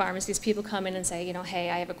in pharmacies, people come in and say, hey,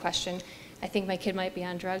 I have a question. I think my kid might be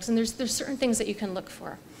on drugs. And there's certain things that you can look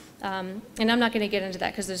for. And I'm not going to get into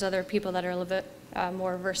that because there's other people that are a little bit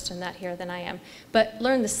more versed in that here than I am. But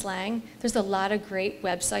learn the slang. There's a lot of great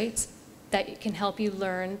websites that can help you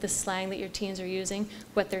learn the slang that your teens are using,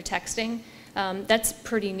 what they're texting. That's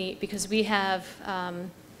pretty neat because we have,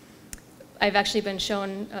 I've actually been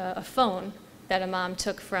shown a phone that a mom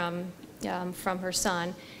took from her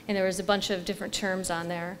son, and there was a bunch of different terms on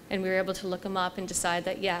there, and we were able to look them up and decide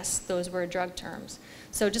that yes, those were drug terms.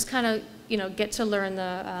 So just kind of get to learn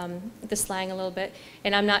the slang a little bit.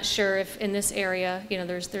 And I'm not sure if in this area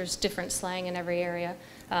there's different slang in every area,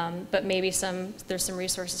 but maybe there's some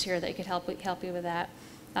resources here that could help you with that.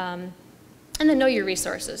 And then know your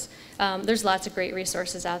resources. There's lots of great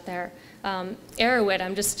resources out there.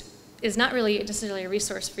 Arrowhead is not really necessarily a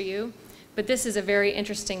resource for you, but this is a very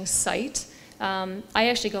interesting site. I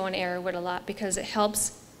actually go on Arrowhead a lot because it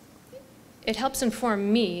helps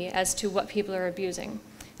inform me as to what people are abusing.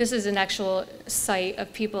 This is an actual site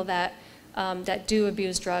of people that do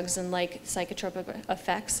abuse drugs and like psychotropic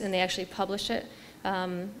effects, and they actually publish it.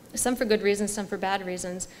 Some for good reasons, some for bad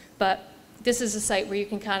reasons, but this is a site where you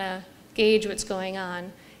can kind of gauge what's going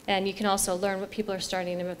on, and you can also learn what people are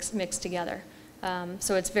starting to mix together.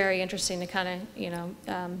 So it's very interesting to kind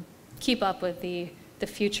of keep up with the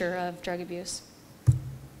future of drug abuse.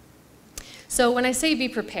 So when I say be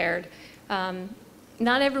prepared,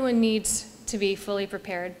 not everyone needs to be fully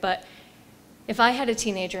prepared, but if I had a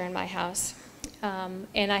teenager in my house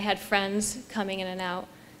and I had friends coming in and out,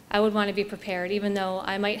 I would want to be prepared, even though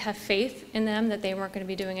I might have faith in them that they weren't going to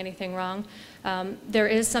be doing anything wrong. There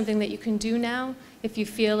is something that you can do now if you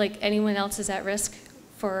feel like anyone else is at risk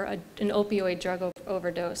for an opioid drug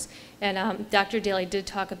overdose. And Dr. Daly did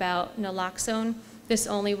talk about naloxone. This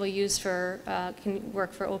only will use can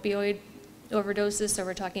work for opioid overdoses, so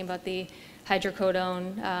we're talking about the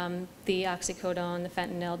hydrocodone, the oxycodone, the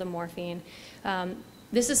fentanyl, the morphine.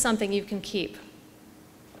 This is something you can keep.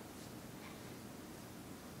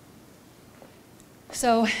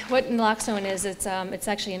 So what naloxone is, it's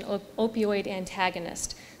actually an opioid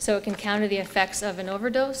antagonist. So it can counter the effects of an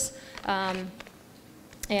overdose,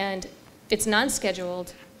 and it's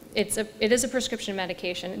non-scheduled. It is a prescription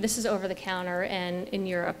medication. This is over the counter and in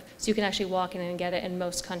Europe, so you can actually walk in and get it in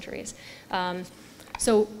most countries.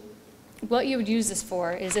 So what you would use this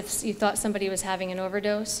for is if you thought somebody was having an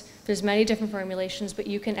overdose, there's many different formulations, but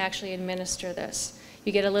you can actually administer this.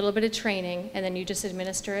 You get a little bit of training, and then you just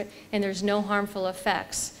administer it, and there's no harmful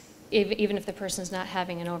effects, even if the person's not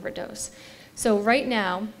having an overdose. So right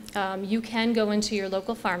now, you can go into your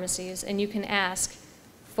local pharmacies, and you can ask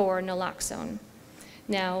for naloxone.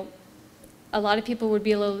 Now, a lot of people would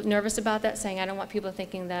be a little nervous about that, saying, I don't want people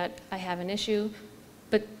thinking that I have an issue,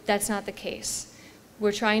 but that's not the case.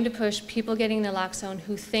 We're trying to push people getting naloxone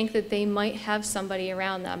who think that they might have somebody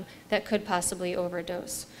around them that could possibly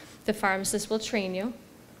overdose. The pharmacist will train you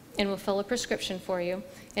and will fill a prescription for you.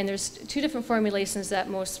 And there's 2 different formulations that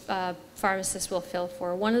most pharmacists will fill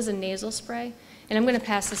for. One is a nasal spray, and I'm going to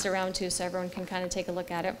pass this around too so everyone can kind of take a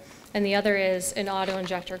look at it. And the other is an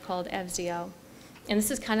auto-injector called Evzio. And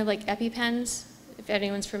this is kind of like EpiPens, if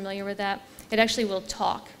anyone's familiar with that. It actually will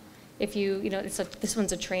talk. If this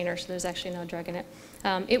one's a trainer, so there's actually no drug in it.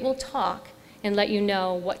 It will talk and let you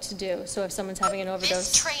know what to do. So if someone's having an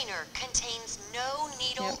overdose. This trainer contains no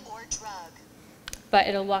needle or drug. But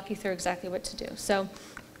it'll walk you through exactly what to do. So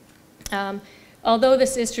although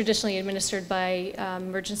this is traditionally administered by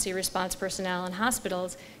emergency response personnel in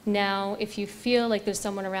hospitals, now if you feel like there's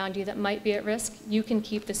someone around you that might be at risk, you can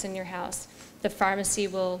keep this in your house. The pharmacy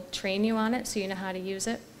will train you on it so you know how to use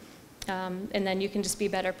it, and then you can just be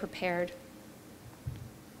better prepared.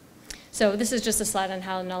 So this is just a slide on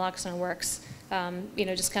how naloxone works,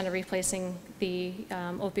 just kind of replacing the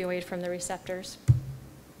opioid from the receptors.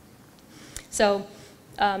 So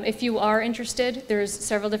If you are interested, there's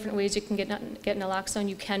several different ways you can get naloxone.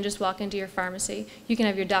 You can just walk into your pharmacy. You can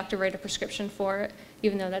have your doctor write a prescription for it,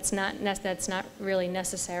 even though that's not really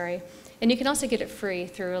necessary. And you can also get it free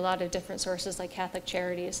through a lot of different sources like Catholic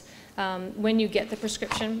Charities. When you get the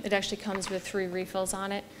prescription, it actually comes with 3 refills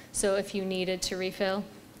on it. So if you needed to refill,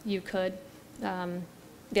 you could.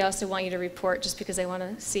 They also want you to report just because they want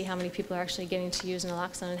to see how many people are actually getting to use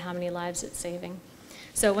naloxone and how many lives it's saving.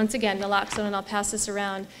 So once again, naloxone, and I'll pass this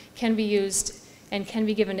around, can be used and can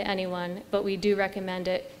be given to anyone, but we do recommend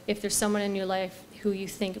it if there's someone in your life who you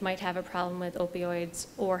think might have a problem with opioids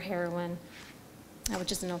or heroin,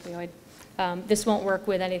 which is an opioid. This won't work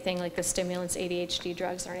with anything like the stimulants, ADHD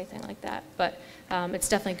drugs, or anything like that, but it's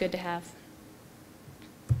definitely good to have.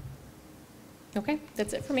 Okay,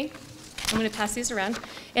 that's it for me. I'm going to pass these around.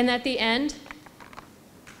 And at the end,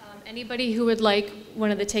 anybody who would like one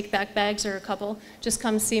of the take-back bags or a couple, just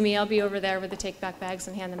come see me. I'll be over there with the take-back bags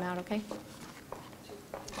and hand them out, okay?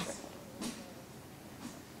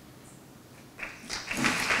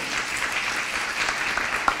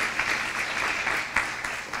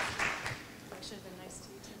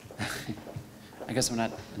 I guess we're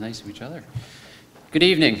not nice to each other. Good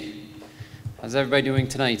evening. How's everybody doing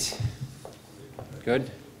tonight? Good?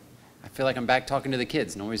 I feel like I'm back talking to the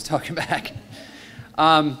kids. Nobody's talking back.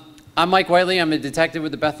 I'm Mike Whiteley. I'm a detective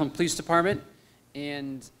with the Bethlehem Police Department.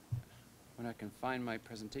 And when I can find my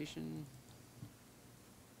presentation.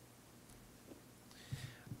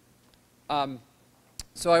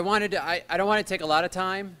 So I wanted to, I don't want to take a lot of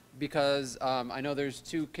time because I know there's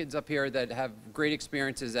 2 kids up here that have great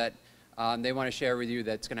experiences that they want to share with you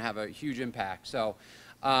that's going to have a huge impact. So,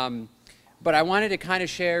 but I wanted to kind of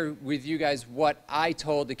share with you guys what I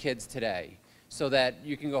told the kids today so that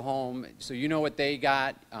you can go home, so you know what they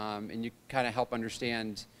got, and you kind of help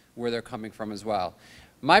understand where they're coming from as well.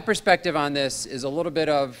 My perspective on this is a little bit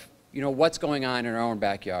of, you know, what's going on in our own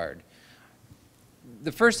backyard.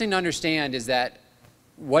 The first thing to understand is that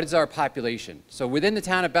what is our population? So within the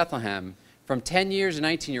town of Bethlehem, from 10 years to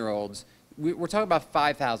 19-year-olds, we're talking about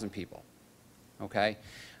 5,000 people, okay?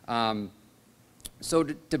 So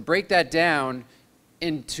to break that down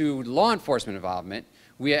into law enforcement involvement,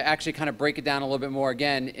 we actually kind of break it down a little bit more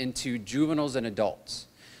again into juveniles and adults,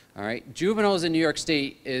 all right? Juveniles in New York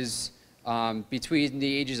State is between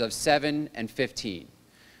the ages of 7 and 15.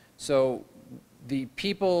 So the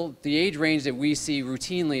age range that we see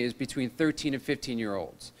routinely is between 13 and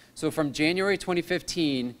 15-year-olds. So from January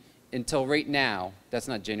 2015 until right now, that's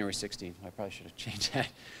not January 16th, I probably should have changed that.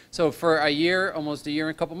 So for a year, almost a year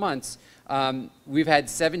and a couple months, we've had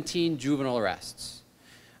 17 juvenile arrests.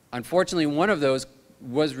 Unfortunately, one of those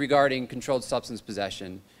was regarding controlled substance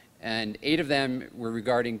possession, and 8 of them were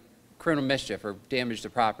regarding criminal mischief or damage to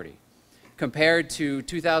property. Compared to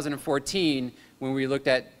 2014, when we looked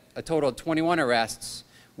at a total of 21 arrests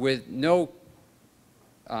with no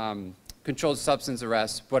controlled substance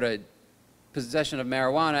arrests, but a possession of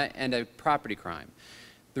marijuana and a property crime.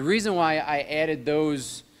 The reason why I added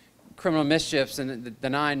those criminal mischiefs and the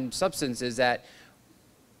non-substance is that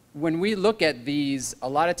when we look at these, a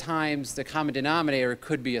lot of times the common denominator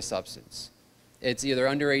could be a substance. It's either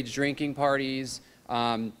underage drinking parties,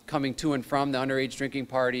 coming to and from the underage drinking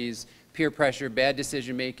parties, peer pressure, bad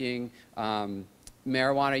decision making,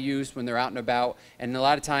 marijuana use when they're out and about, and a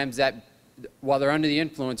lot of times that while they're under the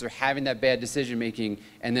influence, they're having that bad decision making,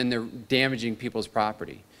 and then they're damaging people's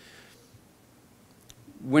property.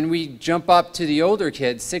 When we jump up to the older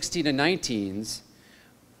kids, 16 to 19s,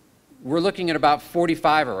 we're looking at about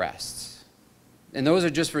 45 arrests, and those are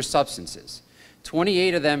just for substances.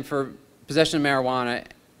 28 of them for possession of marijuana,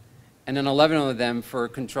 and then 11 of them for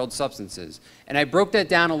controlled substances. And I broke that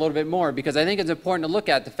down a little bit more because I think it's important to look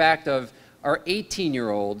at the fact of our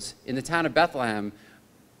 18-year-olds in the town of Bethlehem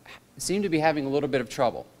seem to be having a little bit of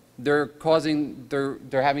trouble. They're having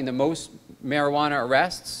the most marijuana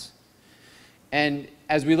arrests. And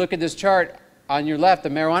as we look at this chart on your left, the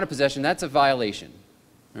marijuana possession, that's a violation.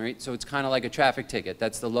 All right, so it's kind of like a traffic ticket.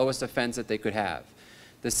 That's the lowest offense that they could have.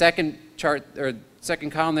 The second chart, or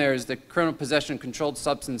second column there, is the criminal possession of controlled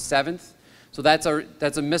substance, 7th. So that's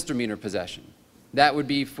a misdemeanor possession. That would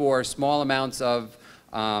be for small amounts of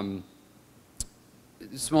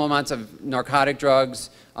narcotic drugs,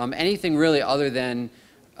 anything really other than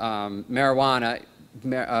marijuana,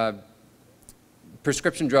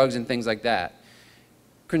 prescription drugs, and things like that.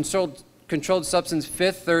 Controlled substance,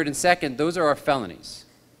 5th, 3rd, and 2nd, those are our felonies.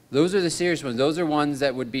 Those are the serious ones. Those are ones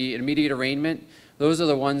that would be immediate arraignment. Those are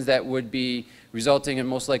the ones that would be resulting in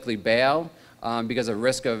most likely bail because of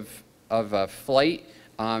risk of flight.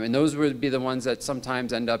 And those would be the ones that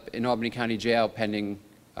sometimes end up in Albany County Jail pending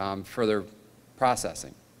further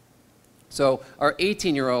processing. So our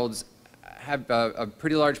 18-year-olds have a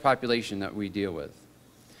pretty large population that we deal with.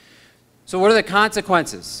 So what are the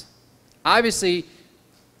consequences? Obviously,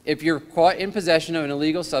 if you're caught in possession of an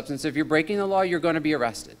illegal substance, if you're breaking the law, you're going to be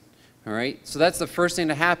arrested. All right? So that's the first thing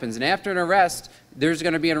that happens. And after an arrest, there's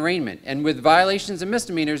going to be an arraignment. And with violations and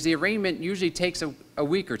misdemeanors, the arraignment usually takes a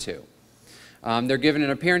week or two. They're given an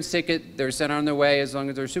appearance ticket, they're sent on their way as long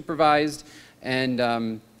as they're supervised, and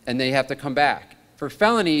they have to come back. For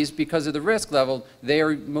felonies, because of the risk level, they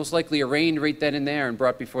are most likely arraigned right then and there and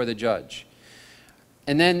brought before the judge.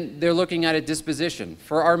 And then they're looking at a disposition.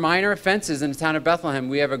 For our minor offenses in the town of Bethlehem,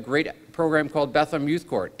 we have a great program called Bethlehem Youth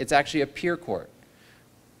Court. It's actually a peer court.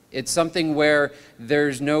 It's something where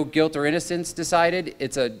there's no guilt or innocence decided.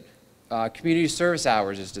 It's a community service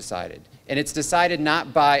hours is decided. And it's decided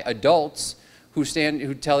not by adults who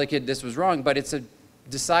tell the kid this was wrong, but it's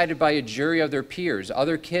decided by a jury of their peers,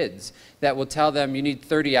 other kids, that will tell them you need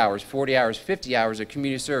 30 hours, 40 hours, 50 hours of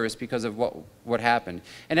community service because of what happened.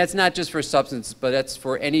 And that's not just for substance, but that's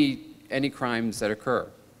for any crimes that occur.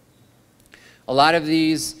 A lot of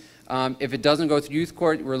these, if it doesn't go through youth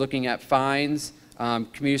court, we're looking at fines,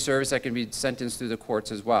 community service that can be sentenced through the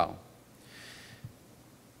courts as well.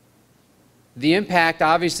 The impact,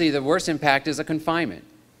 obviously the worst impact is a confinement.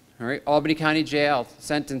 All right? Albany County Jail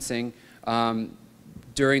sentencing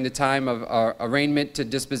during the time of arraignment to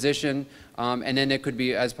disposition, and then it could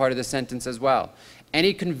be as part of the sentence as well.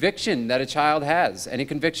 Any conviction that a child has, any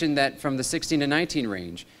conviction that from the 16 to 19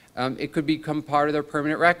 range, it could become part of their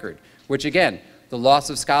permanent record, which again, the loss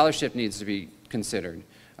of scholarship needs to be considered.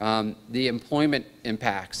 The employment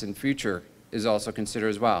impacts in future is also considered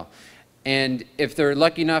as well. And if they're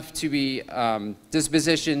lucky enough to be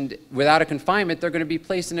dispositioned without a confinement, they're going to be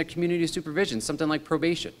placed in a community supervision, something like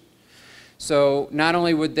probation. So not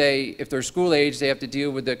only would they, if they're school age, they have to deal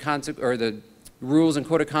with the rules and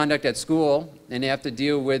code of conduct at school, and they have to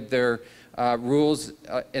deal with their rules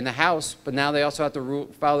in the house, but now they also have to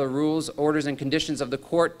follow the rules, orders, and conditions of the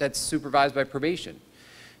court that's supervised by probation.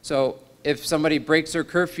 So if somebody breaks their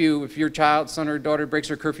curfew, if your child, son or daughter breaks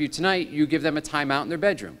their curfew tonight, you give them a timeout in their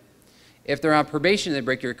bedroom. If they're on probation, they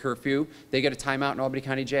break your curfew, they get a timeout in Albany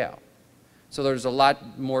County Jail. So there's a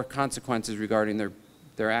lot more consequences regarding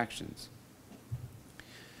their actions.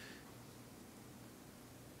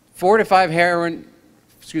 4 to 5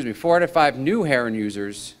 new heroin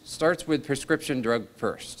users starts with prescription drug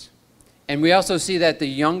first. And we also see that the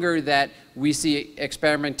younger that we see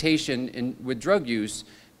experimentation with drug use,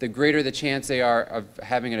 the greater the chance they are of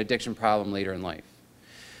having an addiction problem later in life.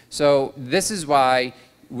 So this is why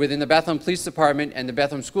within the Bethlehem Police Department and the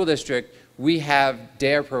Bethlehem School District, we have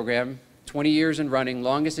DARE program, 20 years in running,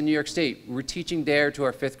 longest in New York State. We're teaching DARE to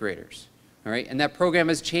our 5th graders. All right? And that program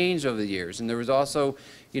has changed over the years. And there was also,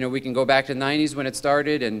 you know, we can go back to the 90s when it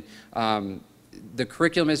started, and the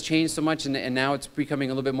curriculum has changed so much, and now it's becoming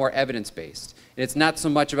a little bit more evidence-based. And it's not so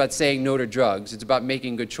much about saying no to drugs, it's about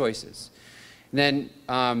making good choices. And then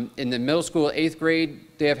in the middle school, 8th grade,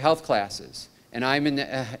 they have health classes. And I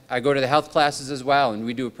go to the health classes as well, and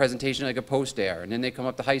we do a presentation like a post-DARE. And then they come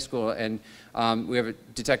up to high school, and we have a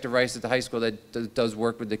Detective Rice at the high school that does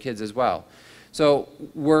work with the kids as well. So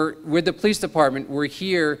with the police department, we're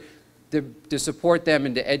here to support them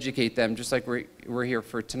and to educate them, just like we're here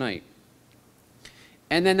for tonight.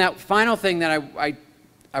 And then that final thing that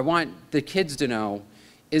I want the kids to know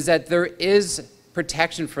is that there is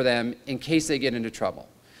protection for them in case they get into trouble.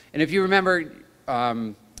 And if you remember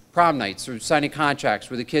prom nights or signing contracts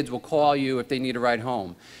where the kids will call you if they need a ride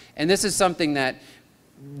home. And this is something that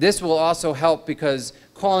this will also help, because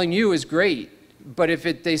calling you is great, but if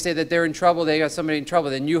they say that they're in trouble, they got somebody in trouble,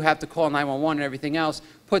 then you have to call 911 and everything else,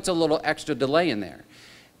 puts a little extra delay in there.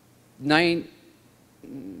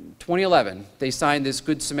 2011, they signed this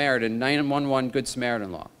Good Samaritan, 911 Good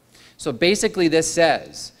Samaritan law. So basically this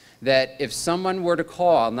says that if someone were to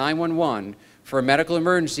call 911 for a medical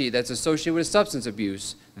emergency that's associated with substance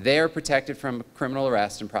abuse, they are protected from criminal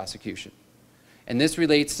arrest and prosecution. And this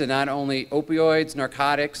relates to not only opioids,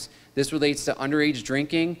 narcotics, this relates to underage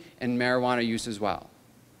drinking and marijuana use as well.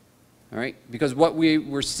 All right? Because what we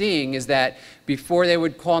were seeing is that before they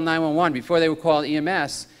would call 911, before they would call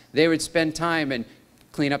EMS, they would spend time and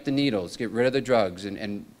clean up the needles, get rid of the drugs,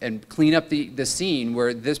 and clean up the scene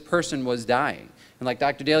where this person was dying. And like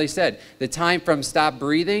Dr. Daly said, the time from stop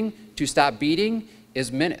breathing to stop beating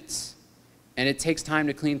is minutes. And it takes time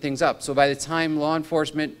to clean things up. So by the time law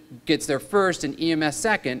enforcement gets there first and EMS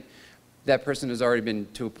second, that person has already been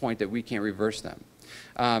to a point that we can't reverse them.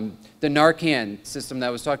 The Narcan system that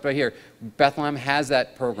was talked about here, Bethlehem has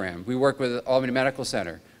that program. We work with Albany Medical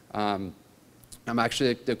Center. I'm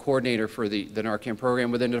actually the coordinator for the Narcan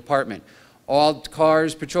program within the department. All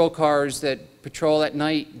cars, patrol cars that patrol at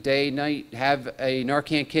night, day, night, have a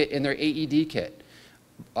Narcan kit in their AED kit.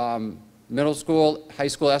 Middle school, high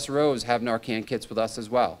school SROs have Narcan kits with us as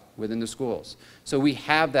well within the schools. So we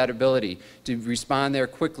have that ability to respond there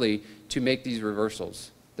quickly to make these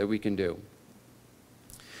reversals that we can do.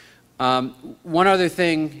 One other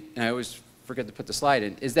thing, and I always forget to put the slide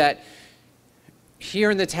in, is that here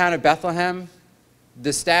in the town of Bethlehem,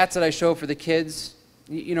 the stats that I show for the kids,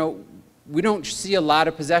 you know, we don't see a lot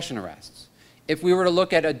of possession arrests. If we were to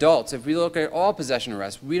look at adults, if we look at all possession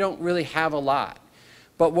arrests, we don't really have a lot.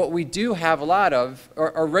 But what we do have a lot of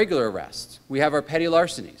are regular arrests. We have our petty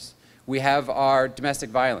larcenies. We have our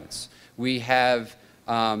domestic violence. We have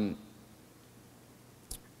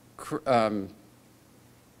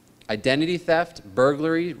identity theft,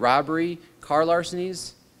 burglary, robbery, car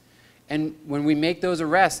larcenies. And when we make those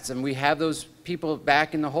arrests and we have those people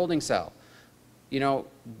back in the holding cell, you know,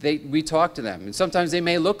 we talk to them. And sometimes they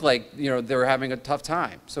may look like, you know, they're having a tough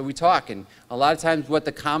time. So we talk. And a lot of times what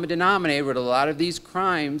the common denominator with a lot of these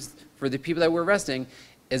crimes for the people that we're arresting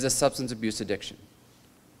is a substance abuse addiction.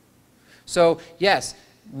 So yes,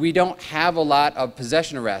 we don't have a lot of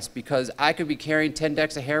possession arrests because I could be carrying 10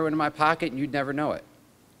 decks of heroin in my pocket and you'd never know it.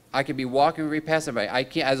 I could be walking right past somebody. I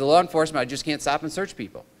can't, as a law enforcement, I just can't stop and search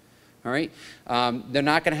people. All right? They're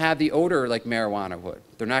not going to have the odor like marijuana would.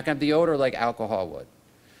 They're not going to have the odor like alcohol would.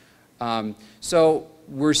 So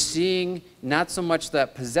we're seeing not so much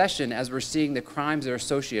that possession as we're seeing the crimes that are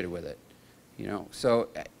associated with it. You know, so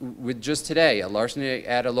with just today, a larceny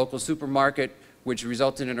at a local supermarket, which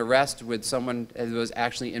resulted in an arrest with someone who was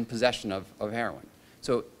actually in possession of heroin.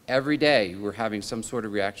 So every day we're having some sort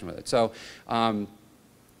of reaction with it. So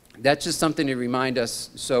that's just something to remind us,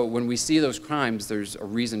 so when we see those crimes, there's a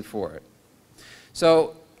reason for it.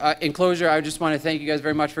 So in closure, I just want to thank you guys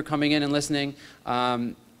very much for coming in and listening.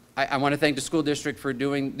 I want to thank the school district for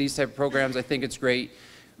doing these type of programs. I think it's great.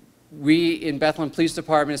 We in Bethlehem Police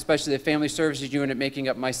Department, especially the Family Services Unit, making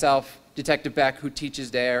up myself, Detective Beck, who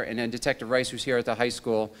teaches there, and then Detective Rice, who's here at the high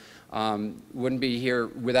school, wouldn't be here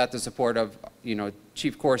without the support of, you know,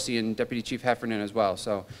 Chief Corsi and Deputy Chief Heffernan as well.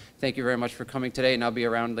 So thank you very much for coming today, and I'll be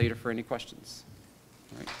around later for any questions.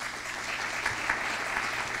 All right.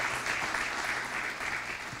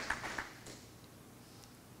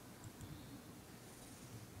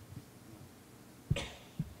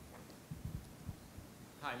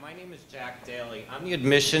 Hi, my name is Jack Daly. I'm the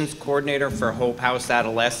admissions coordinator for Hope House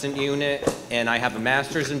Adolescent Unit, and I have a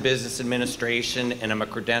master's in business administration, and I'm a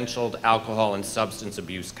credentialed alcohol and substance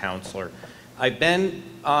abuse counselor. I've been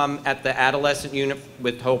at the adolescent unit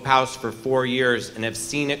with Hope House for 4 years and have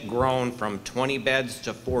seen it grown from 20 beds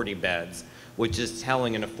to 40 beds, which is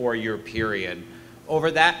telling in a 4-year period.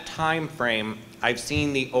 Over that time frame, I've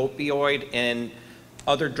seen the opioid and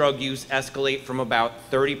other drug use escalate from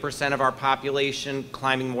about 30% of our population,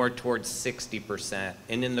 climbing more towards 60%.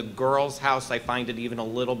 And in the girls' house, I find it even a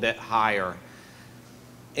little bit higher.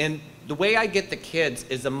 And the way I get the kids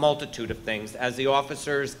is a multitude of things. As the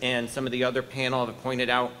officers and some of the other panel have pointed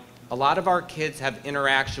out, a lot of our kids have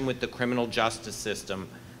interaction with the criminal justice system.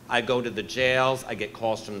 I go to the jails, I get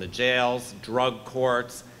calls from the jails, drug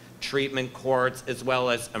courts, treatment courts, as well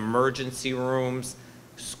as emergency rooms,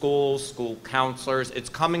 schools, school counselors. It's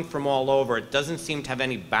coming from all over. It doesn't seem to have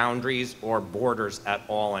any boundaries or borders at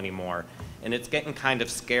all anymore. And it's getting kind of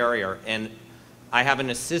scarier. And I have an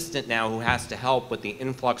assistant now who has to help with the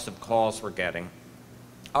influx of calls we're getting.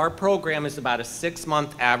 Our program is about a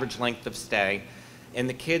 6-month average length of stay, and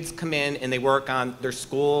the kids come in and they work on their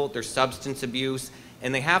school, their substance abuse,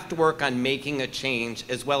 and they have to work on making a change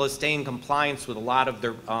as well as stay in compliance with a lot of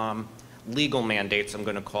their legal mandates, I'm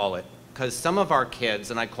going to call it. Because some of our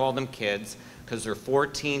kids, and I call them kids because they're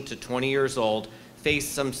 14 to 20 years old, face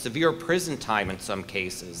some severe prison time in some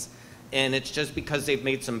cases. And it's just because they've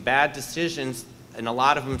made some bad decisions, and a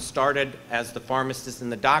lot of them started, as the pharmacist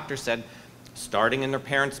and the doctor said, starting in their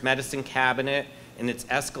parents' medicine cabinet, and it's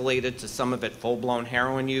escalated to some of it full-blown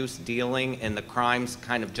heroin use, dealing, and the crimes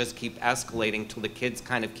kind of just keep escalating till the kids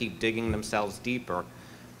kind of keep digging themselves deeper.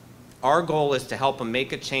 Our goal is to help them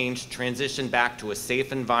make a change, transition back to a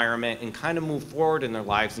safe environment, and kind of move forward in their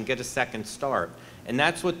lives and get a second start. And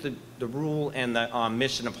that's what the rule and the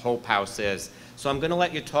mission of Hope House is. So I'm going to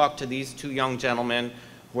let you talk to these 2 young gentlemen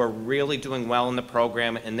who are really doing well in the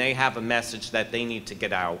program, and they have a message that they need to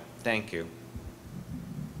get out. Thank you.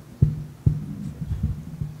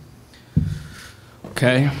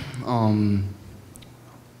 Okay.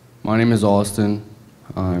 My name is Austin.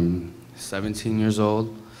 I'm 17 years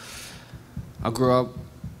old. I grew up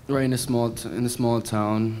right in a small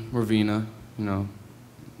town, Ravina, you know.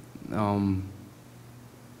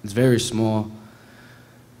 It's very small.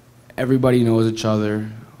 Everybody knows each other.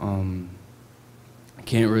 You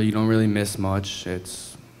don't really miss much.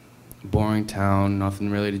 It's a boring town, nothing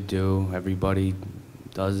really to do. Everybody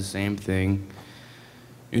does the same thing.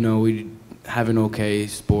 You know, we have an okay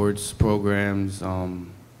sports programs.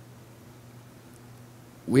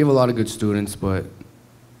 We have a lot of good students, but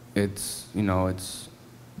it's, you know, it's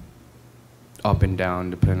up and down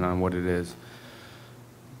depending on what it is.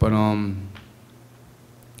 But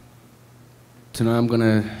tonight I'm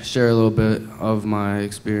gonna share a little bit of my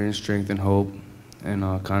experience, strength, and hope, and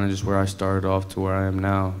kind of just where I started off to where I am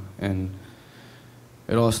now. And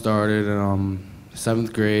it all started in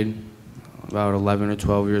 7th grade, about 11 or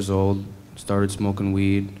 12 years old. Started smoking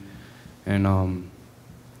weed, and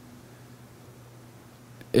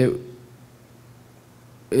it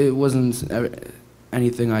wasn't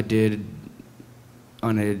anything I did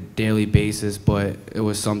on a daily basis, but it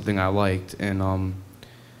was something I liked. And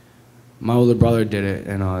my older brother did it,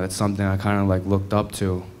 and that's something I kind of like looked up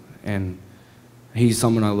to. And he's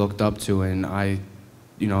someone I looked up to, and I,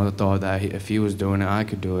 you know, thought that if he was doing it, I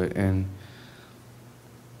could do it. And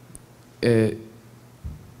it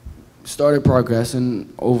started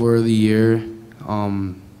progressing over the year.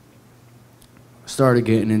 Started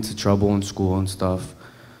getting into trouble in school and stuff,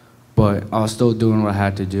 but I was still doing what I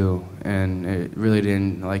had to do, and it really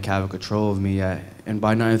didn't like have a control of me yet. And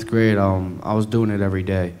by 9th grade, I was doing it every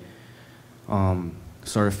day.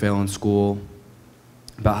 Started failing school.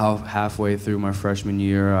 About halfway through my freshman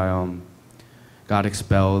year, I got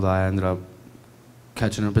expelled. I ended up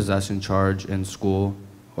catching a possession charge in school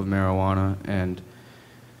of marijuana and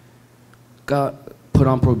got put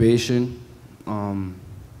on probation. I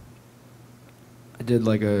did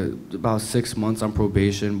like about 6 months on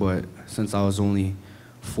probation, but since I was only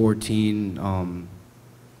 14,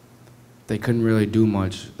 they couldn't really do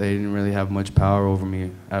much. They didn't really have much power over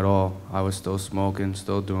me at all. I was still smoking,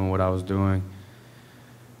 still doing what I was doing.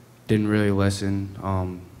 Didn't really listen.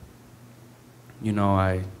 You know,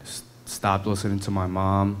 I stopped listening to my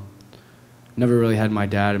mom. Never really had my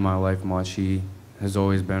dad in my life much. He has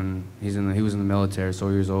always been, he was in the military, so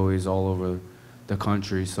he was always all over the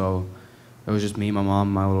country. So it was just me, my mom,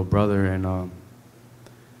 and my little brother, and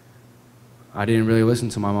I didn't really listen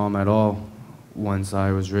to my mom at all once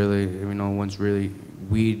once really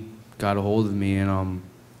weed got a hold of me. And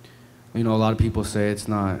you know, a lot of people say it's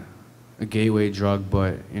not a gateway drug,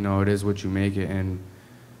 but you know, it is what you make it, and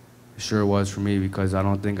it sure was for me, because I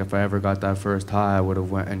don't think if I ever got that first high, I would have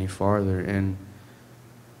went any farther. And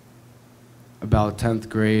about 10th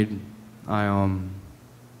grade, I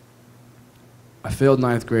failed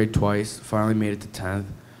 9th grade twice, finally made it to 10th.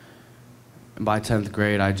 And by 10th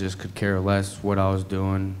grade, I just could care less what I was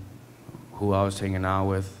doing, who I was hanging out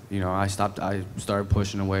with. You know, I started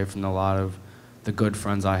pushing away from a lot of the good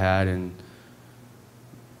friends I had and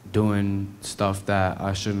doing stuff that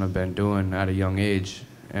I shouldn't have been doing at a young age.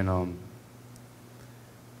 And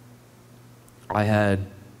I had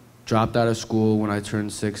dropped out of school when I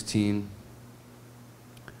turned 16.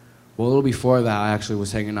 Well, a little before that, I actually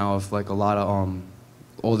was hanging out with like a lot of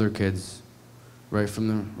older kids, right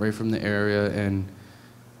from the area, and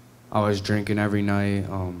I was drinking every night.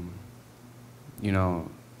 You know,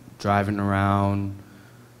 driving around.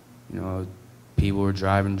 You know, people were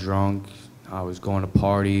driving drunk. I was going to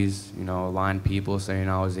parties. You know, lying to people saying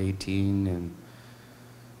I was 18, and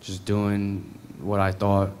just doing what I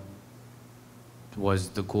thought was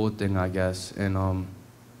the cool thing, I guess. And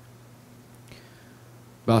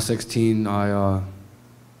about 16, I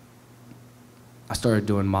started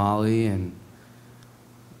doing Molly and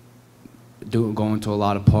going to a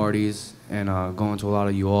lot of parties, and going to a lot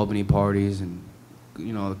of UAlbany parties, and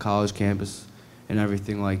you know, the college campus and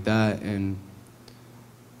everything like that. And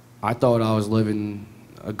I thought I was living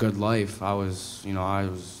a good life. I was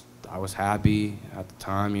happy at the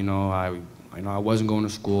time. You know, I wasn't going to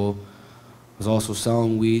school. I was also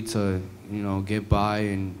selling weed to, you know, get by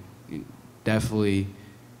and definitely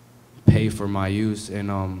pay for my use. And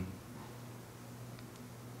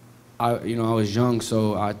I was young,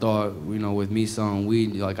 so I thought, you know, with me selling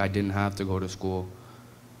weed, like, I didn't have to go to school.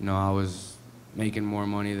 You know, I was making more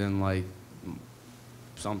money than like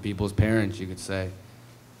some people's parents, you could say.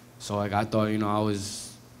 So like, I thought, you know, I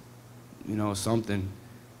was, you know, something.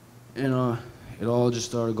 And it all just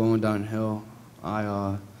started going downhill.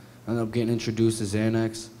 I ended up getting introduced to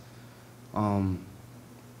Xanax. The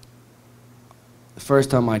first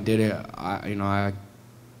time I did it, I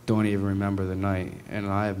don't even remember the night, and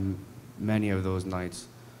I have many of those nights.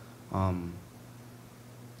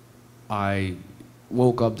 I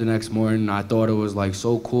woke up the next morning and I thought it was like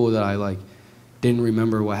so cool that I like didn't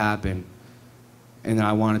remember what happened. And then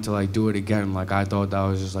I wanted to like do it again. Like I thought that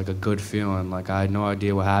was just like a good feeling. Like I had no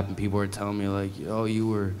idea what happened. People were telling me like, "Oh, you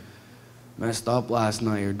were messed up last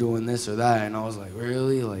night. You're doing this or that." And I was like,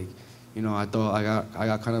 "Really?" Like, you know, I thought I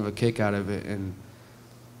got kind of a kick out of it, and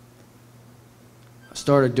I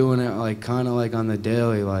started doing it like kind of like on the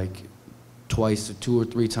daily, like twice, 2 or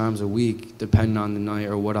 3 times a week, depending on the night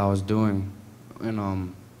or what I was doing,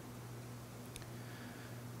 and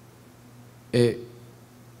it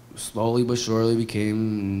slowly but surely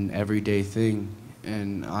became an everyday thing,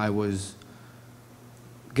 and I was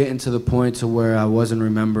getting to the point to where I wasn't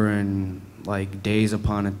remembering like days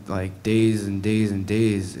upon it, like days and days and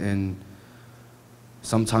days, and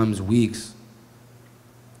sometimes weeks.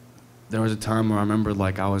 There was a time where I remember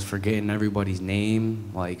like I was forgetting everybody's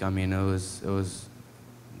name. Like, I mean, it was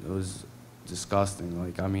disgusting.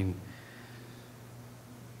 Like, I mean,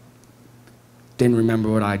 didn't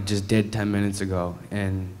remember what I just did 10 minutes ago,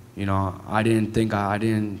 and you know, I didn't think I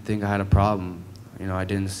had a problem. You know, I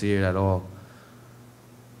didn't see it at all.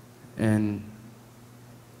 And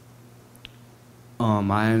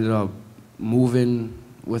I ended up moving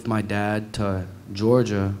with my dad to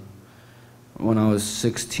Georgia when I was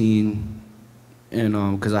 16,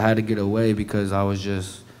 and because I had to get away because I was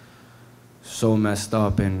just so messed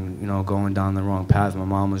up and, you know, going down the wrong path. My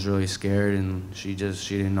mom was really scared, and she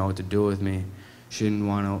didn't know what to do with me. She didn't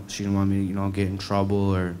want me to, you know, get in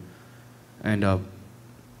trouble or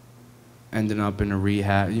ending up in a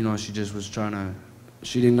rehab. You know, she just was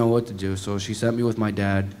she didn't know what to do. So she sent me with my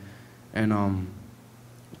dad, and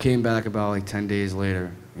came back about like 10 days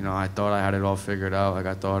later. You know, I thought I had it all figured out. Like,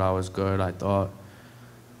 I thought I was good. I thought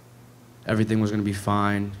everything was gonna be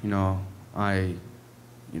fine. You know, I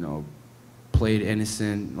played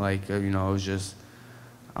innocent. Like, you know, it was just,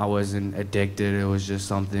 I wasn't addicted. It was just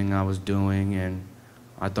something I was doing, and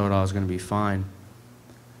I thought I was gonna be fine.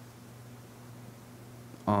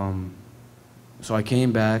 So I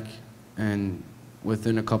came back, and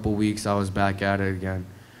within a couple weeks, I was back at it again,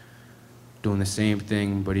 doing the same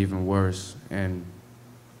thing, but even worse. And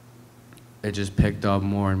it just picked up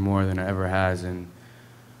more and more than it ever has. And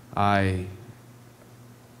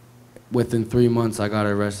within 3 months, I got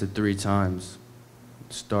arrested 3 times,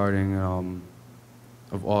 starting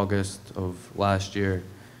of August of last year.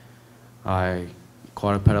 I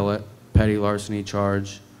caught a petty larceny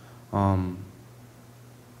charge.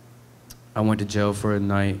 I went to jail for a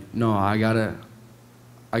night. No, I got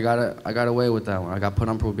away with that one. I got put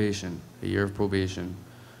on probation, a year of probation.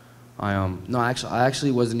 I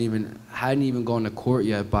actually hadn't even gone to court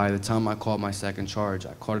yet by the time I caught my second charge.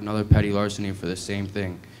 I caught another petty larceny for the same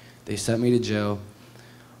thing. They sent me to jail.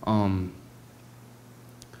 I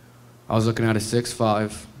was looking at a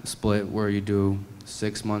 6-5 split where you do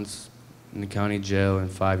 6 months in the county jail and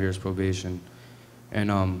 5 years probation.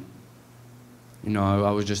 And you know, I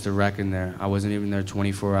was just a wreck in there. I wasn't even there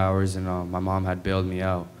 24 hours, and my mom had bailed me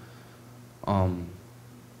out.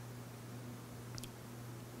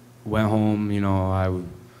 Went home, you know,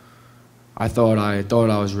 I thought I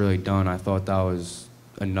was really done. I thought that was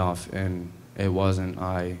enough, and it wasn't.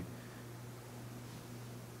 I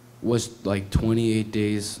was like 28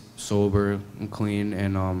 days sober and clean,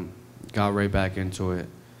 and got right back into it.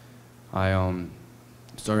 I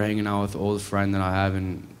started hanging out with an old friend that I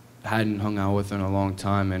hadn't hung out with in a long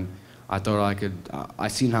time, and I thought I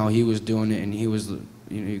seen how he was doing it, and he was,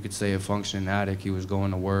 you know, you could say a functioning addict. He was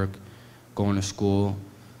going to work, going to school,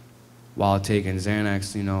 while taking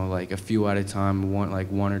Xanax, you know, like a few at a time,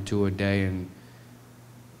 one or two a day, and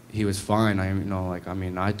he was fine.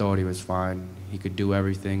 I thought he was fine. He could do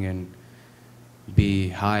everything and be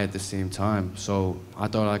high at the same time. So I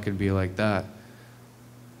thought I could be like that.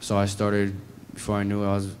 So I started, before I knew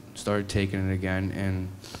it, started taking it again, and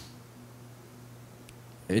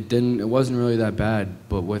it wasn't really that bad,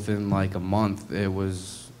 but within like a month, it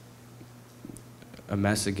was a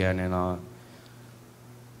mess again, and I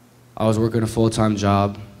was working a full-time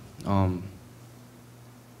job up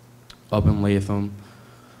in Latham.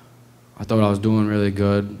 I thought I was doing really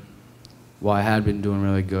good. Well, I had been doing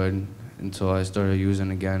really good until I started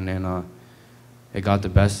using again, and it got the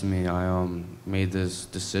best of me. I made this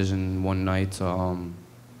decision one night to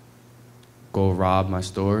go rob my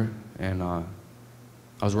store, and I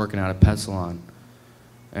was working at a pet salon,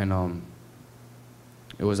 and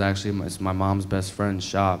it was actually my mom's best friend's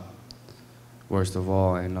shop, worst of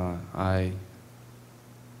all, and I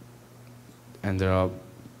ended up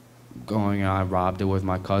going and I robbed it with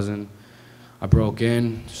my cousin. I broke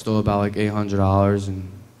in, stole about like $800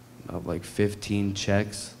 and like 15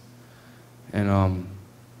 checks, and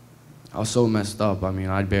I was so messed up. I mean,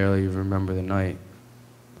 I barely even remember the night.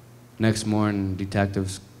 next morning,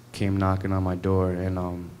 detectives came knocking on my door, and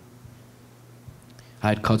I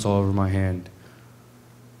had cuts all over my hand.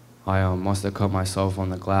 I must have cut myself on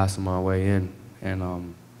the glass on my way in,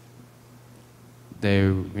 and they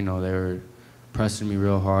were pressing me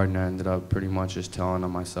real hard, and I ended up pretty much just telling on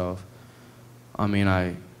myself. I mean,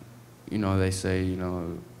 they say,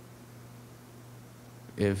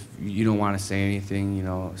 if you don't want to say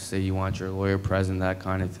anything, say you want your lawyer present, that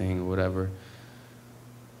kind of thing, or whatever.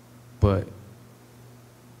 But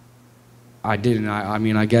I didn't. I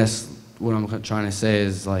mean, I guess what I'm trying to say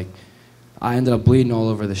is, like, I ended up bleeding all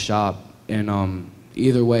over the shop, and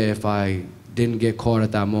either way, if I didn't get caught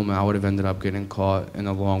at that moment, I would have ended up getting caught in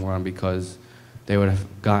the long run because they would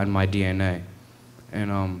have gotten my DNA.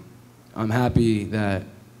 And I'm happy that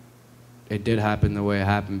it did happen the way it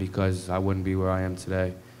happened because I wouldn't be where I am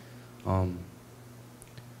today. I'm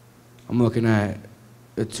looking at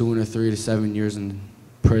 2 and 3 to 7 years in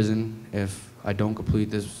prison if I don't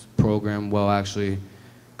complete this program, well, actually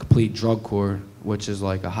complete drug court, which is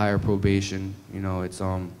like a higher probation. It's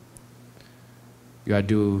you gotta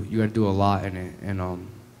do a lot in it, and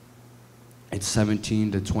it's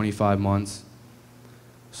 17 to 25 months.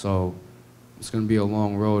 So it's gonna be a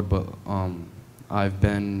long road, but I've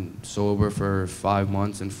been sober for 5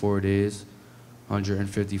 months and 4 days,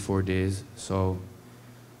 154 days. So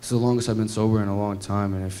it's the longest I've been sober in a long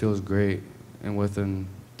time, and it feels great. And within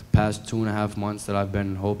the past 2.5 months that I've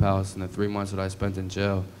been in Hope House and the 3 months that I spent in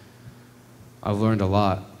jail, I've learned a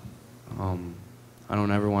lot. I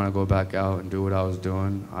don't ever want to go back out and do what I was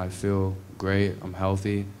doing. I feel great. I'm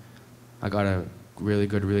healthy. I got a really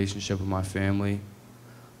good relationship with my family.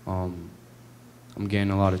 I'm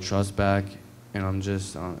getting a lot of trust back, and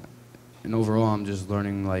and overall, I'm just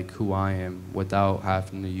learning like who I am without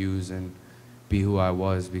having to use and be who I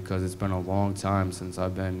was, because it's been a long time since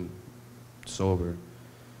I've been sober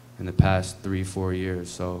in the past 3-4 years.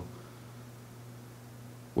 So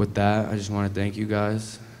with that, I just want to thank you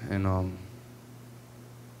guys, and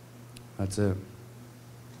that's it.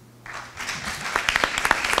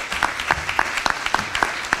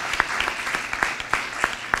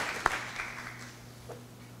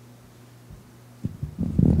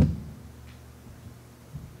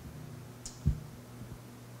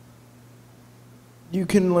 You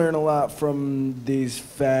can learn a lot from these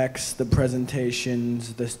facts, the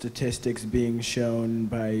presentations, the statistics being shown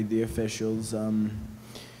by the officials,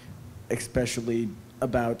 especially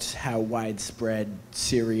about how widespread,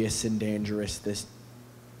 serious, and dangerous this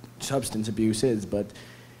substance abuse is. But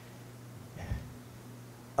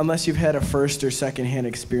unless you've had a first or second-hand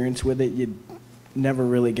experience with it, you never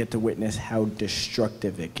really get to witness how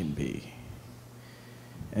destructive it can be.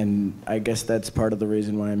 And I guess that's part of the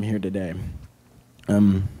reason why I'm here today.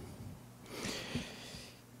 I'm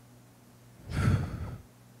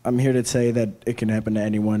here to say that it can happen to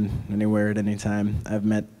anyone, anywhere, at any time. I've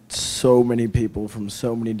met so many people from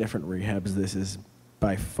so many different rehabs. This is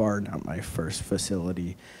by far not my first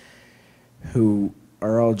facility, who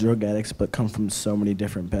are all drug addicts but come from so many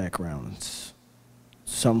different backgrounds.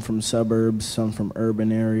 Some from suburbs, some from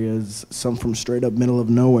urban areas, some from straight up middle of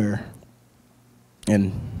nowhere.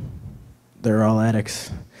 And they're all addicts.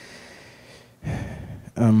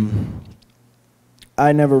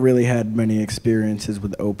 I never really had many experiences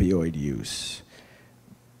with opioid use,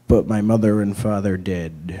 but my mother and father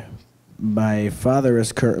did. My father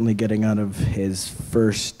is currently getting out of his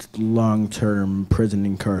first long-term prison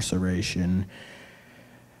incarceration.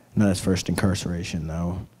 Not his first incarceration,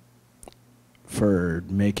 though, for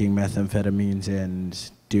making methamphetamines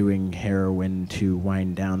and doing heroin to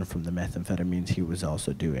wind down from the methamphetamines he was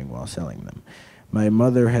also doing while selling them. My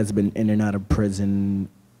mother has been in and out of prison.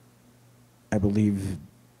 I believe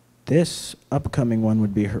this upcoming one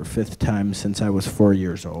would be her 5th time since I was 4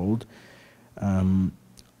 years old,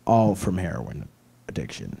 all from heroin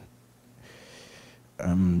addiction.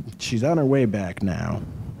 She's on her way back now,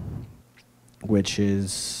 which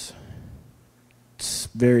is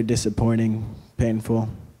very disappointing, painful,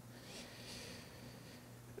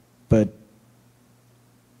 but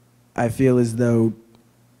I feel as though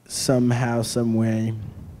somehow, some way,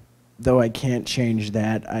 though I can't change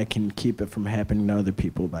that, I can keep it from happening to other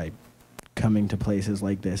people by coming to places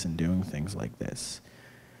like this and doing things like this.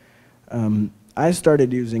 I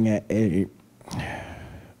started using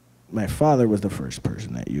my father was the first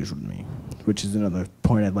person that used with me, which is another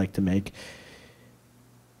point I'd like to make.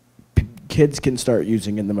 Kids can start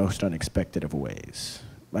using in the most unexpected of ways.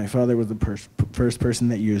 My father was the first person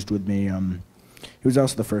that used with me. He was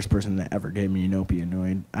also the first person that ever gave me an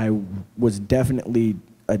opioid. I was definitely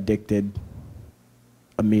addicted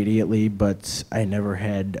immediately, but I never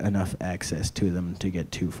had enough access to them to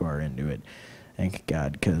get too far into it. Thank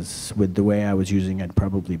God, because with the way I was using, I'd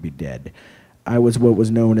probably be dead. I was what was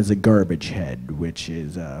known as a garbage head, which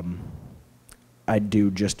is I'd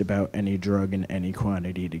do just about any drug in any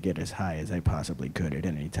quantity to get as high as I possibly could at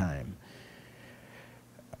any time.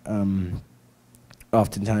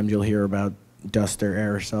 Oftentimes you'll hear about dust or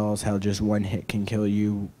aerosols, how just one hit can kill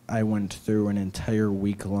you. I went through an entire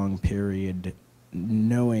week-long period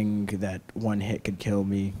knowing that one hit could kill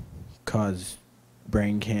me, cause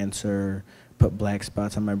brain cancer, put black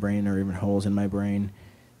spots on my brain or even holes in my brain,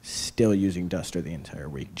 still using duster the entire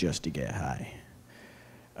week just to get high.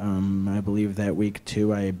 I believe that week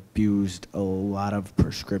too I abused a lot of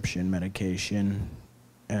prescription medication.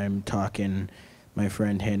 I'm talking my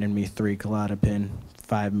friend handed me 3 Klonopin.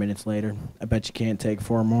 5 minutes later, I bet you can't take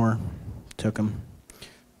 4 more. Took them.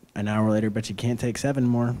 An hour later, bet you can't take 7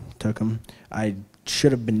 more. Took them. I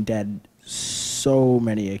should have been dead so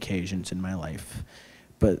many occasions in my life,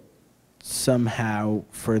 but somehow,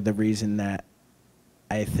 for the reason that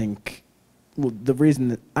I think, well, the reason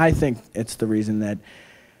that I think it's the reason that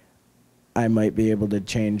I might be able to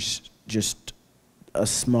change just a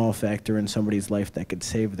small factor in somebody's life that could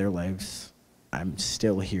save their lives, I'm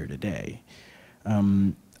still here today.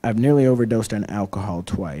 I've nearly overdosed on alcohol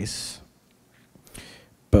twice.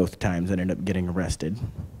 Both times I ended up getting arrested.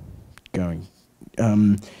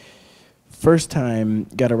 First time,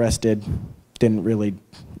 got arrested, didn't really,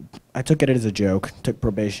 I took it as a joke, took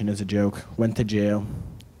probation as a joke, went to jail,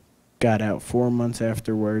 got out 4 months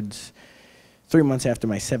afterwards, 3 months after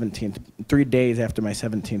my 17th, 3 days after my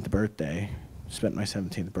 17th birthday, spent my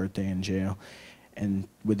 17th birthday in jail, and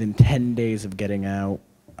within 10 days of getting out,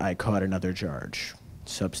 I caught another charge,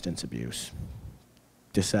 substance abuse.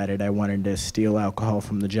 Decided I wanted to steal alcohol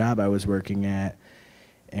from the job I was working at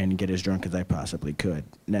and get as drunk as I possibly could.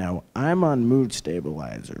 Now, I'm on mood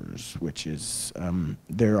stabilizers, which is,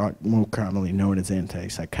 they're more commonly known as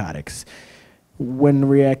antipsychotics. When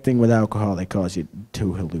reacting with alcohol, they cause you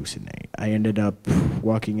to hallucinate. I ended up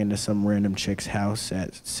walking into some random chick's house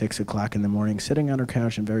at 6 o'clock in the morning, sitting on her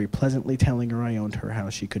couch and very pleasantly telling her I owned her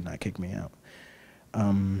house. She could not kick me out.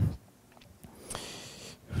 I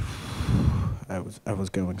was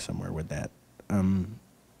going somewhere with that.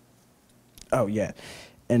 Oh yeah,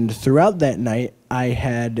 and throughout that night, I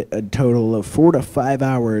had a total of 4 to 5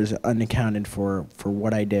 hours unaccounted for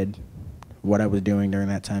what I did, what I was doing during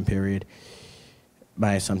that time period.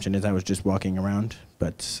 My assumption is I was just walking around,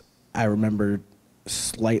 but I remember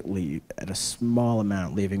slightly, at a small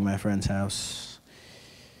amount, leaving my friend's house,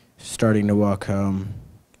 starting to walk home,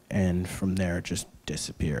 and from there it just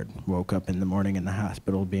disappeared. Woke up in the morning in the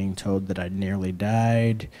hospital being told that I'd nearly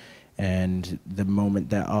died, and the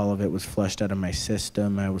moment that all of it was flushed out of my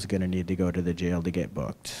system, I was going to need to go to the jail to get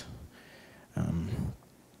booked.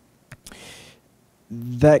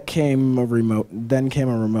 Then came a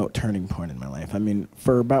remote turning point in my life. I mean,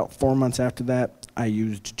 for about 4 months after that, I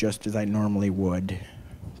used just as I normally would,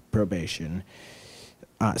 probation,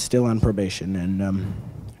 still on probation, and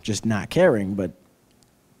just not caring. But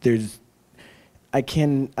I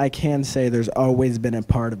can say there's always been a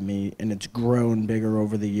part of me, and it's grown bigger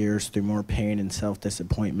over the years through more pain and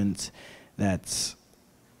self-disappointments, that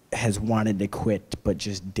has wanted to quit but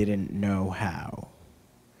just didn't know how.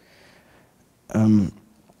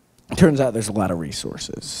 Turns out there's a lot of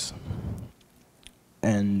resources,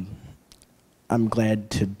 and I'm glad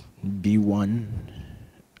to be one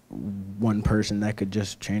person that could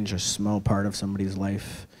just change a small part of somebody's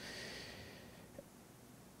life.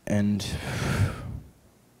 And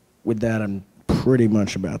with that, I'm pretty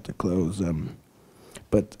much about to close.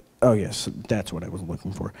 But, oh yes, that's what I was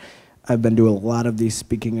looking for. I've been to a lot of these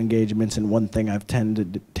speaking engagements, and one thing I've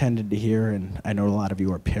tended to hear, and I know a lot of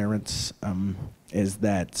you are parents, is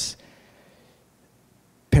that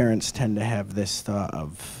parents tend to have this thought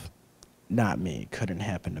of, not me, couldn't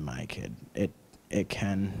happen to my kid. It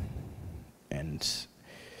can, and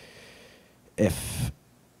if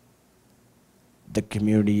the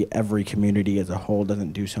community, every community as a whole,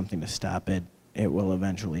 doesn't do something to stop it, it will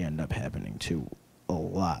eventually end up happening to a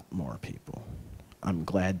lot more people. I'm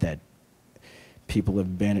glad that people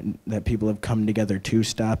have come together to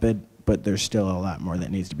stop it, but there's still a lot more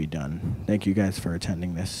that needs to be done. Thank you guys for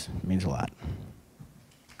attending this. It means a lot.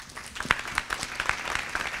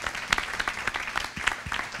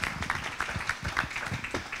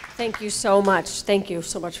 Thank you so much. Thank you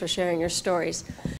so much for sharing your stories.